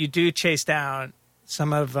recommend that you do chase down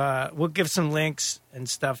some of, we'll give some links and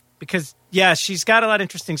stuff because, yeah, she's got a lot of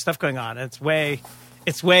interesting stuff going on. It's way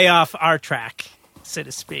off our track, so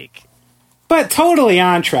to speak. But totally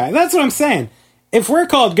on track. That's what I'm saying. If we're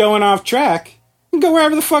called Going Off Track, we can go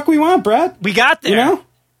wherever the fuck we want, Brad. We got there.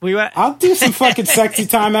 I'll do some fucking Sexy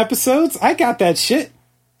Time episodes. I got that shit.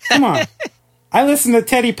 Come on. I listen to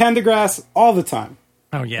Teddy Pendergrass all the time.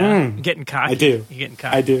 Oh, yeah. You're getting cocky. I do. You're getting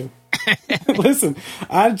cocky. I do. Listen,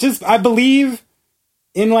 I believe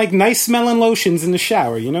in like nice smelling lotions in the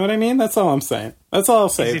shower. You know what I mean? That's all I'm saying. That's all I'll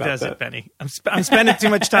say Easy about does that. it, Benny. I'm spending too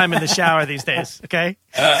much time in the shower these days. Okay.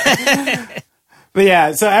 But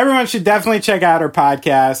yeah, so everyone should definitely check out her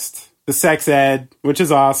podcast, The Sex Ed, which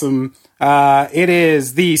is awesome. It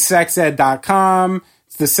is thesexed.com.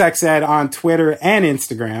 It's The Sex Ed on Twitter and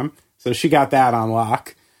Instagram. So she got that on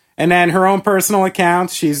lock. And then her own personal account,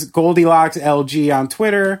 she's Goldilocks LG on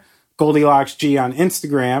Twitter, Goldilocks G on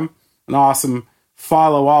Instagram. An awesome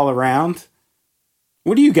follow all around.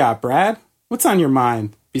 What do you got, Brad? What's on your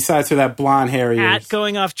mind besides for that blonde hair of yours? At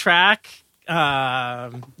Going Off Track,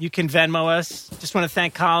 you can Venmo us. Just want to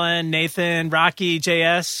thank Colin, Nathan, Rocky,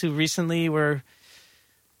 JS, who recently were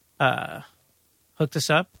hooked us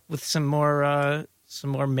up with some more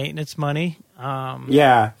maintenance money.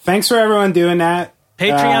 Yeah, thanks for everyone doing that.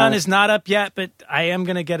 Patreon is not up yet, but I am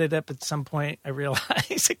going to get it up at some point. I realize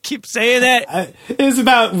I keep saying it. It's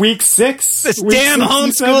about week 6. This damn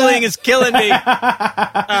homeschooling is killing me. But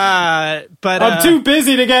I'm too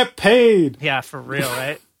busy to get paid. Yeah, for real,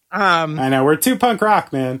 right? I know, we're too punk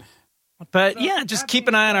rock, man. But yeah, just keep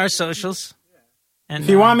an eye on our socials. And if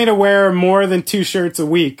you want me to wear more than 2 shirts a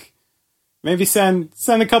week, maybe send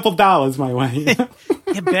a couple dollars my way.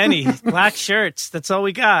 Yeah, Benny, black shirts. That's all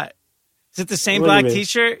we got. Is it the same black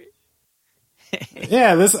T-shirt?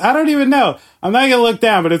 Yeah, I don't even know. I'm not going to look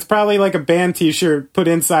down, but it's probably like a band T-shirt put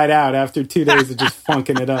inside out after 2 days of just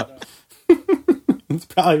funking it up. That's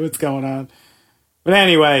probably what's going on. But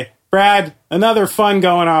anyway, Brad, another fun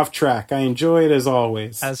going off track. I enjoy it as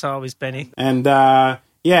always. As always, Benny. And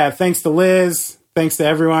yeah, thanks to Liz. Thanks to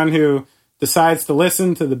everyone who decides to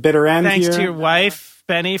listen to the bitter end Thanks here. To your wife,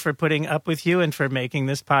 Benny, for putting up with you and for making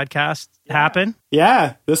this podcast happen.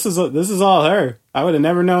 Yeah, this is all her. I would have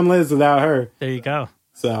never known Liz without her. There you go.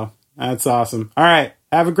 So that's awesome. All right,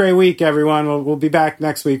 have a great week, everyone. We'll be back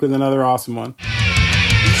next week with another awesome one.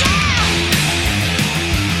 Yeah!